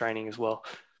strength training as well.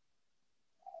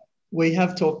 We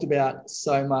have talked about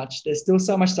so much. There's still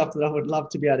so much stuff that I would love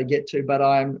to be able to get to, but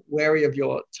I'm wary of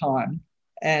your time.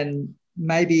 And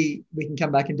maybe we can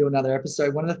come back and do another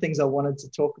episode. One of the things I wanted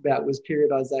to talk about was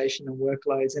periodization and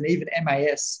workloads and even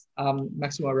MAS,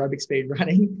 maximum aerobic speed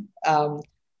running.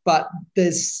 But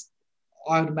there's,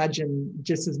 I would imagine,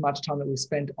 just as much time that we've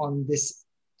spent on this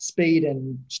speed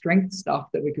and strength stuff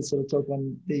that we could sort of talk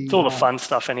on the... It's all the fun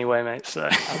stuff anyway, mate. So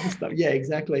yeah,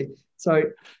 exactly. So,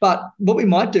 but what we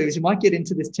might do is we might get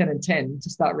into this 10 and 10 to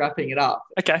start wrapping it up.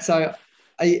 Okay. So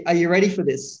are you ready for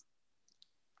this?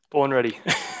 Born ready.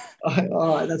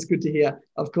 All right, that's good to hear.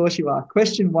 Of course you are.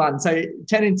 Question 1. So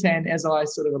 10 and 10, as I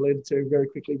sort of alluded to very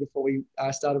quickly before we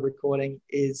started recording,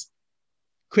 is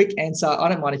quick answer. I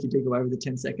don't mind if you do go over the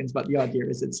 10 seconds, but the idea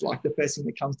is it's like the first thing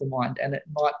that comes to mind, and it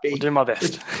might be... I'll do my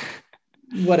best.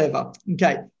 Whatever.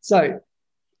 Okay. So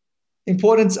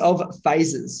importance of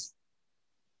phases.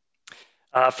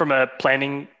 From a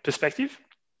planning perspective?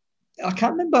 I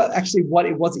can't remember actually what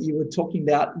it was that you were talking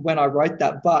about when I wrote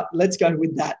that, but let's go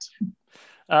with that.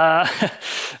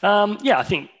 Yeah, I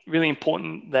think really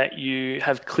important that you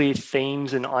have clear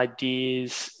themes and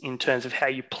ideas in terms of how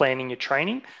you're planning your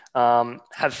training.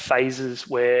 Have phases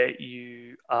where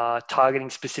you are targeting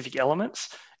specific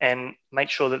elements and make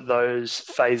sure that those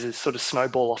phases sort of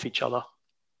snowball off each other.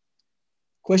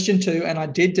 Question 2, and I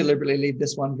did deliberately leave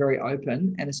this one very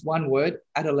open, and it's one word: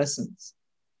 adolescence.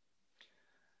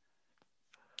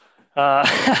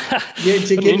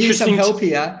 To give you some help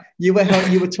here, you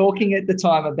were talking at the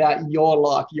time about your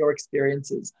life, your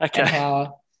experiences, okay, and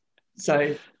how.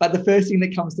 So, but the first thing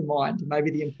that comes to mind,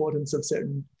 maybe the importance of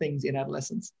certain things in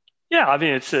adolescence. Yeah, I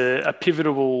mean, it's a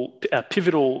pivotal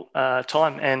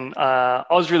time, and I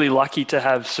was really lucky to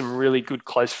have some really good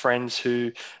close friends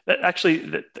who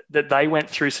that they went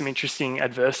through some interesting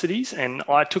adversities, and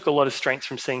I took a lot of strength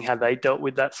from seeing how they dealt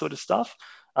with that sort of stuff,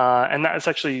 and that's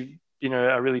actually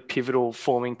a really pivotal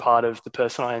forming part of the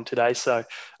person I am today. So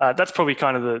that's probably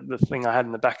kind of the thing I had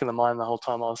in the back of the mind the whole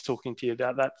time I was talking to you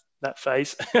about that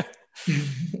phase.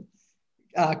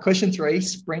 Question 3: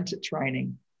 sprint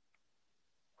training.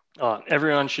 Oh,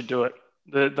 everyone should do it.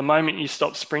 The moment you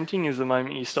stop sprinting is the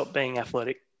moment you stop being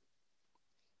athletic.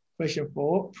 Question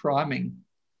 4: priming.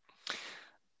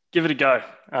 Give it a go.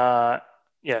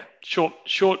 Yeah, short,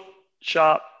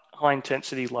 sharp, high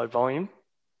intensity, low volume.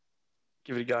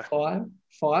 Give it a go.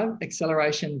 5: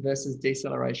 acceleration versus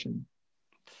deceleration.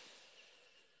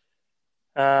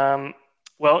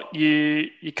 Well, you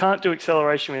can't do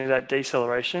acceleration without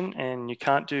deceleration, and you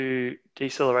can't do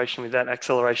deceleration without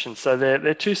acceleration. So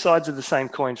they're two sides of the same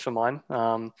coin for mine.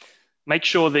 Make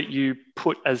sure that you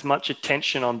put as much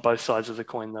attention on both sides of the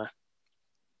coin, though.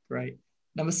 Great.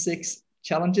 Number 6: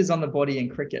 challenges on the body in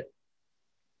cricket.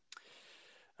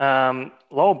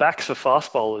 Lower backs for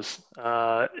fast bowlers.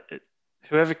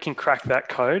 Whoever can crack that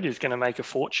code is going to make a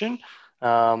fortune.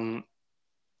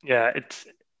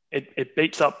 It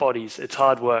beats up bodies. It's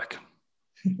hard work.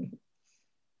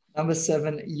 Number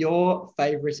 7, your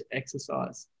favorite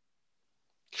exercise.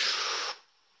 If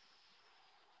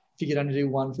you could only do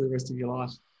one for the rest of your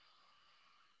life.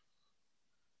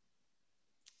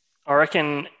 I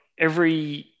reckon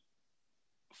every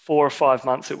 4 or 5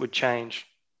 months it would change.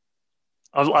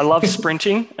 I love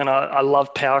sprinting and I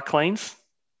love power cleans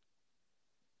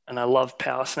and I love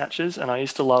power snatches, and I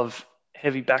used to love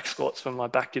heavy back squats when my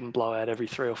back didn't blow out every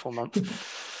 3 or 4 months.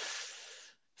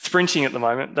 Sprinting at the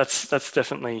moment, that's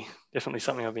definitely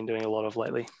something I've been doing a lot of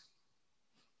lately.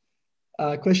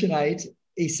 Question 8,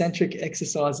 eccentric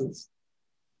exercises.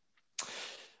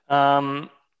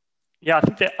 Yeah, I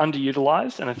think they're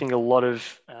underutilized, and I think a lot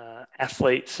of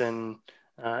athletes and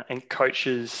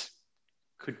coaches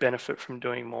could benefit from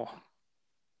doing more.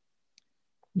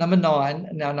 Number 9,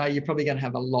 now I know you're probably going to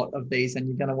have a lot of these and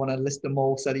you're going to want to list them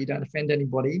all so that you don't offend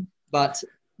anybody, but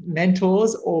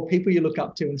mentors or people you look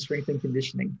up to in strength and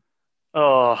conditioning.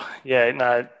 Oh, yeah,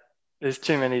 no, there's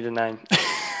too many to name.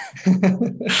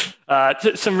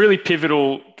 Some really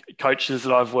pivotal coaches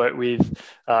that I've worked with.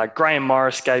 Graham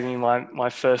Morris gave me my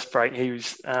first break. He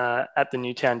was at the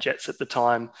Newtown Jets at the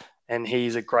time, and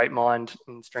he's a great mind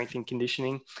in strength and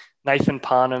conditioning. Nathan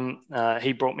Parnham,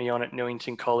 he brought me on at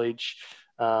Newington College.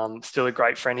 Still a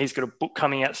great friend. He's got a book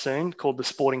coming out soon called The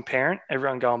Sporting Parent.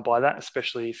 Everyone go and buy that,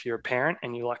 especially if you're a parent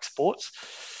and you like sports.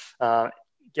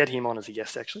 Get him on as a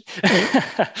guest, actually.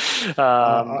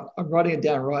 I'm writing it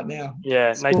down right now.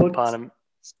 Yeah, Nathan Parnham,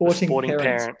 Sporting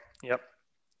Parent. Yep.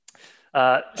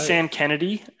 Sam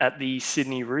Kennedy at the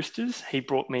Sydney Roosters. He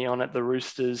brought me on at the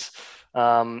Roosters,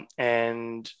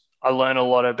 and I learned a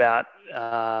lot about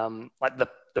like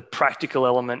the practical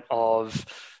element of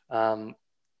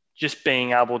just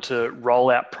being able to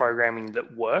roll out programming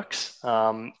that works,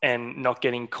 and not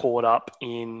getting caught up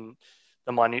in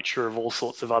the minutiae of all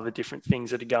sorts of other different things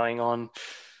that are going on.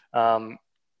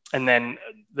 And then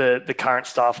the current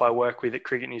staff I work with at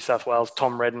Cricket New South Wales,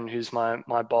 Tom Redden, who's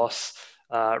my boss,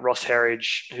 Ross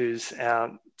Herridge, who's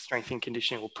our strength and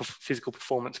conditioning or physical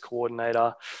performance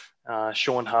coordinator,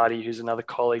 Sean Hardy, who's another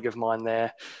colleague of mine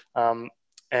there.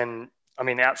 And I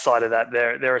mean, outside of that,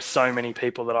 there are so many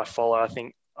people that I follow. I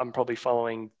think I'm probably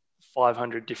following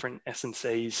 500 different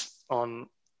S&Cs on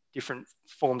different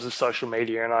forms of social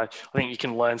media, and I think you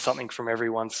can learn something from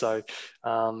everyone. So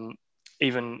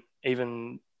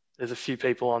even there's a few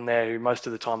people on there who most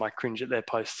of the time I cringe at their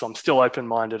posts. So I'm still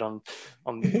open-minded. I'm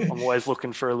always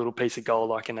looking for a little piece of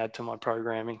gold I can add to my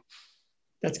programming.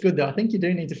 That's good though. I think you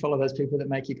do need to follow those people that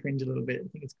make you cringe a little bit. I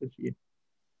think it's good for you.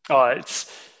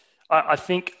 I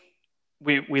think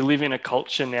we live in a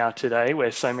culture now today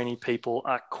where so many people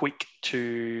are quick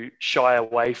to shy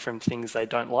away from things they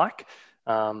don't like,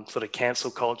 sort of cancel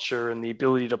culture and the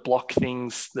ability to block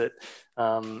things that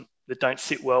don't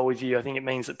sit well with you. I think it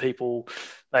means that people,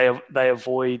 they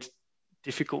avoid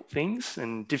difficult things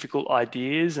and difficult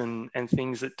ideas and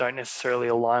things that don't necessarily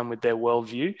align with their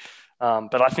worldview.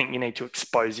 But I think you need to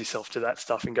expose yourself to that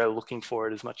stuff and go looking for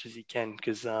it as much as you can,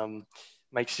 because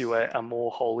makes you a more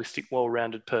holistic,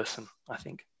 well-rounded person, I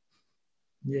think.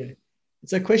 Yeah.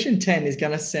 So question 10 is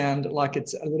going to sound like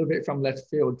it's a little bit from left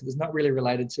field because it's not really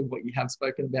related to what you have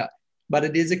spoken about, but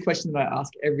it is a question that I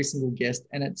ask every single guest,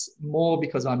 and it's more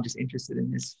because I'm just interested in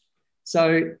this.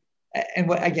 So, and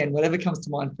again, whatever comes to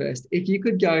mind first, if you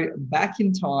could go back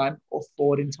in time or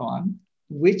forward in time,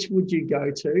 which would you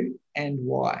go to and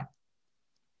why?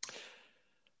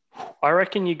 I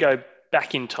reckon you go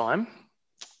back in time.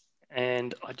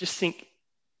 And I just think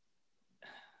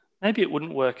maybe it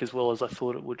wouldn't work as well as I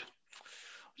thought it would.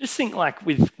 I just think like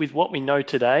with what we know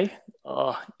today,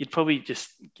 you'd probably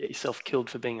just get yourself killed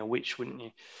for being a witch, wouldn't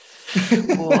you?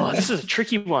 This is a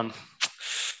tricky one.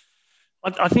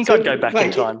 I think I'd go back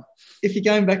in time. If you're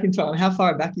going back in time, how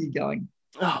far back are you going?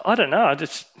 I don't know.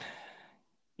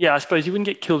 I suppose you wouldn't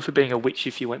get killed for being a witch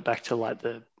if you went back to like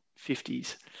the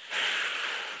 50s.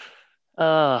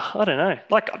 I don't know.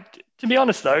 Like, to be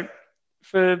honest though,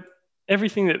 for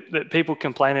everything that people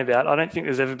complain about, I don't think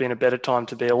there's ever been a better time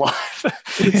to be alive.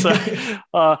 So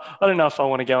I don't know if I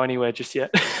want to go anywhere just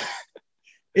yet.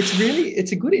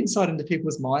 It's a good insight into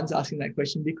people's minds asking that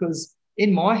question, because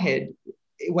in my head,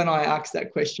 when I ask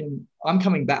that question, I'm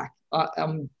coming back.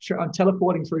 I'm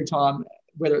teleporting through time,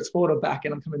 whether it's forward or back,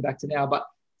 and I'm coming back to now. But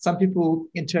some people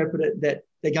interpret it that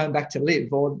they're going back to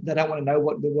live, or they don't want to know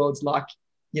what the world's like,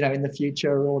 in the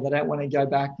future, or they don't want to go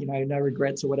back, no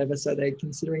regrets or whatever. So they're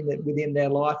considering that within their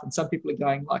life. And some people are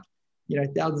going like,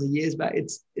 thousands of years back.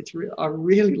 I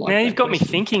really like. Now that you've got question.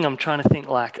 me thinking. I'm trying to think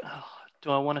like,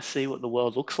 do I want to see what the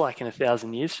world looks like in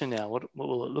 1,000 years from now? What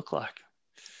will it look like?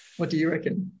 What do you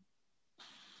reckon?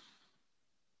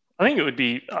 I think it'd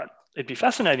be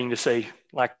fascinating to see.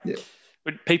 Like, Yeah.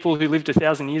 would people who lived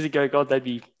 1,000 years ago, God, they'd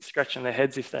be scratching their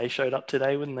heads if they showed up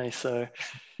today, wouldn't they? So,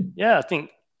 yeah, I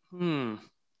think,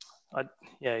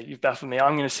 you've baffled me.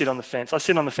 I'm going to sit on the fence. I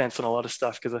sit on the fence on a lot of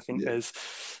stuff because I think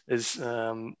there's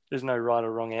no right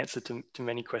or wrong answer to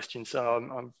many questions. So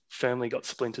I'm firmly got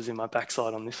splinters in my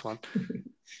backside on this one.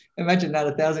 Imagine that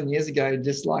 1,000 years ago,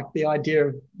 just like the idea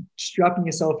of strapping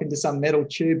yourself into some metal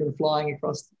tube and flying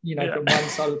across, from one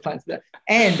side of the planet to the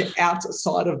and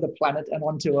outside of the planet and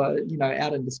onto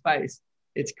out into space.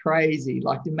 It's crazy.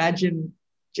 Like,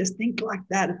 just think like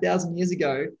that 1,000 years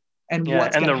ago. And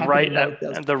what's going to happen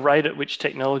and the rate at which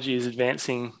technology is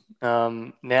advancing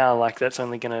now, like that's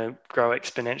only going to grow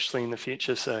exponentially in the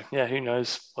future. So yeah, who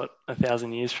knows what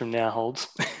 1,000 years from now holds.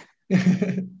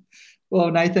 Well,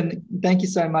 Nathan, thank you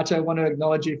so much. I want to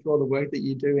acknowledge you for all the work that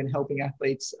you do in helping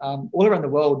athletes all around the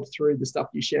world through the stuff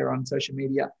you share on social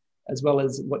media, as well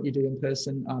as what you do in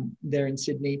person there in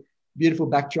Sydney. Beautiful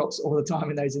backdrops all the time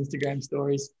in those Instagram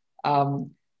stories. And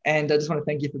I just want to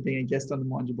thank you for being a guest on the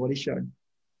Mind Your Body show.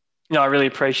 No, I really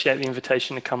appreciate the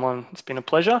invitation to come on. It's been a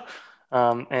pleasure.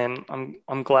 And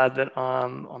I'm glad that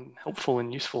I'm helpful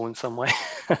and useful in some way.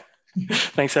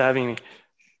 Thanks for having me.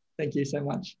 Thank you so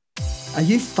much. Are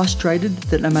you frustrated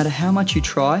that no matter how much you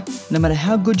try, no matter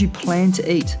how good you plan to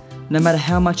eat, no matter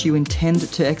how much you intend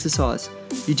to exercise,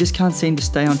 you just can't seem to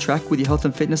stay on track with your health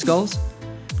and fitness goals?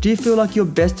 Do you feel like your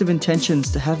best of intentions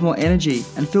to have more energy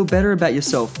and feel better about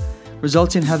yourself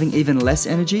results in having even less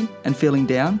energy and feeling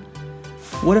down?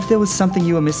 What if there was something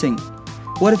you were missing?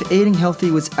 What if eating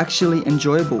healthy was actually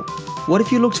enjoyable? What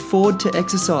if you looked forward to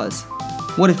exercise?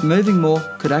 What if moving more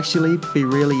could actually be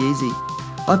really easy?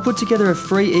 I've put together a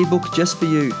free ebook just for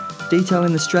you,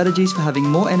 detailing the strategies for having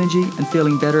more energy and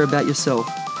feeling better about yourself.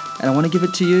 And I want to give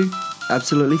it to you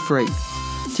absolutely free.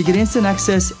 To get instant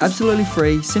access absolutely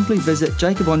free, simply visit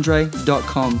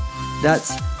jacobandre.com.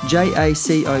 That's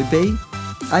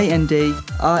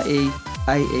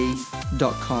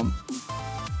JACOBANDREAE.com.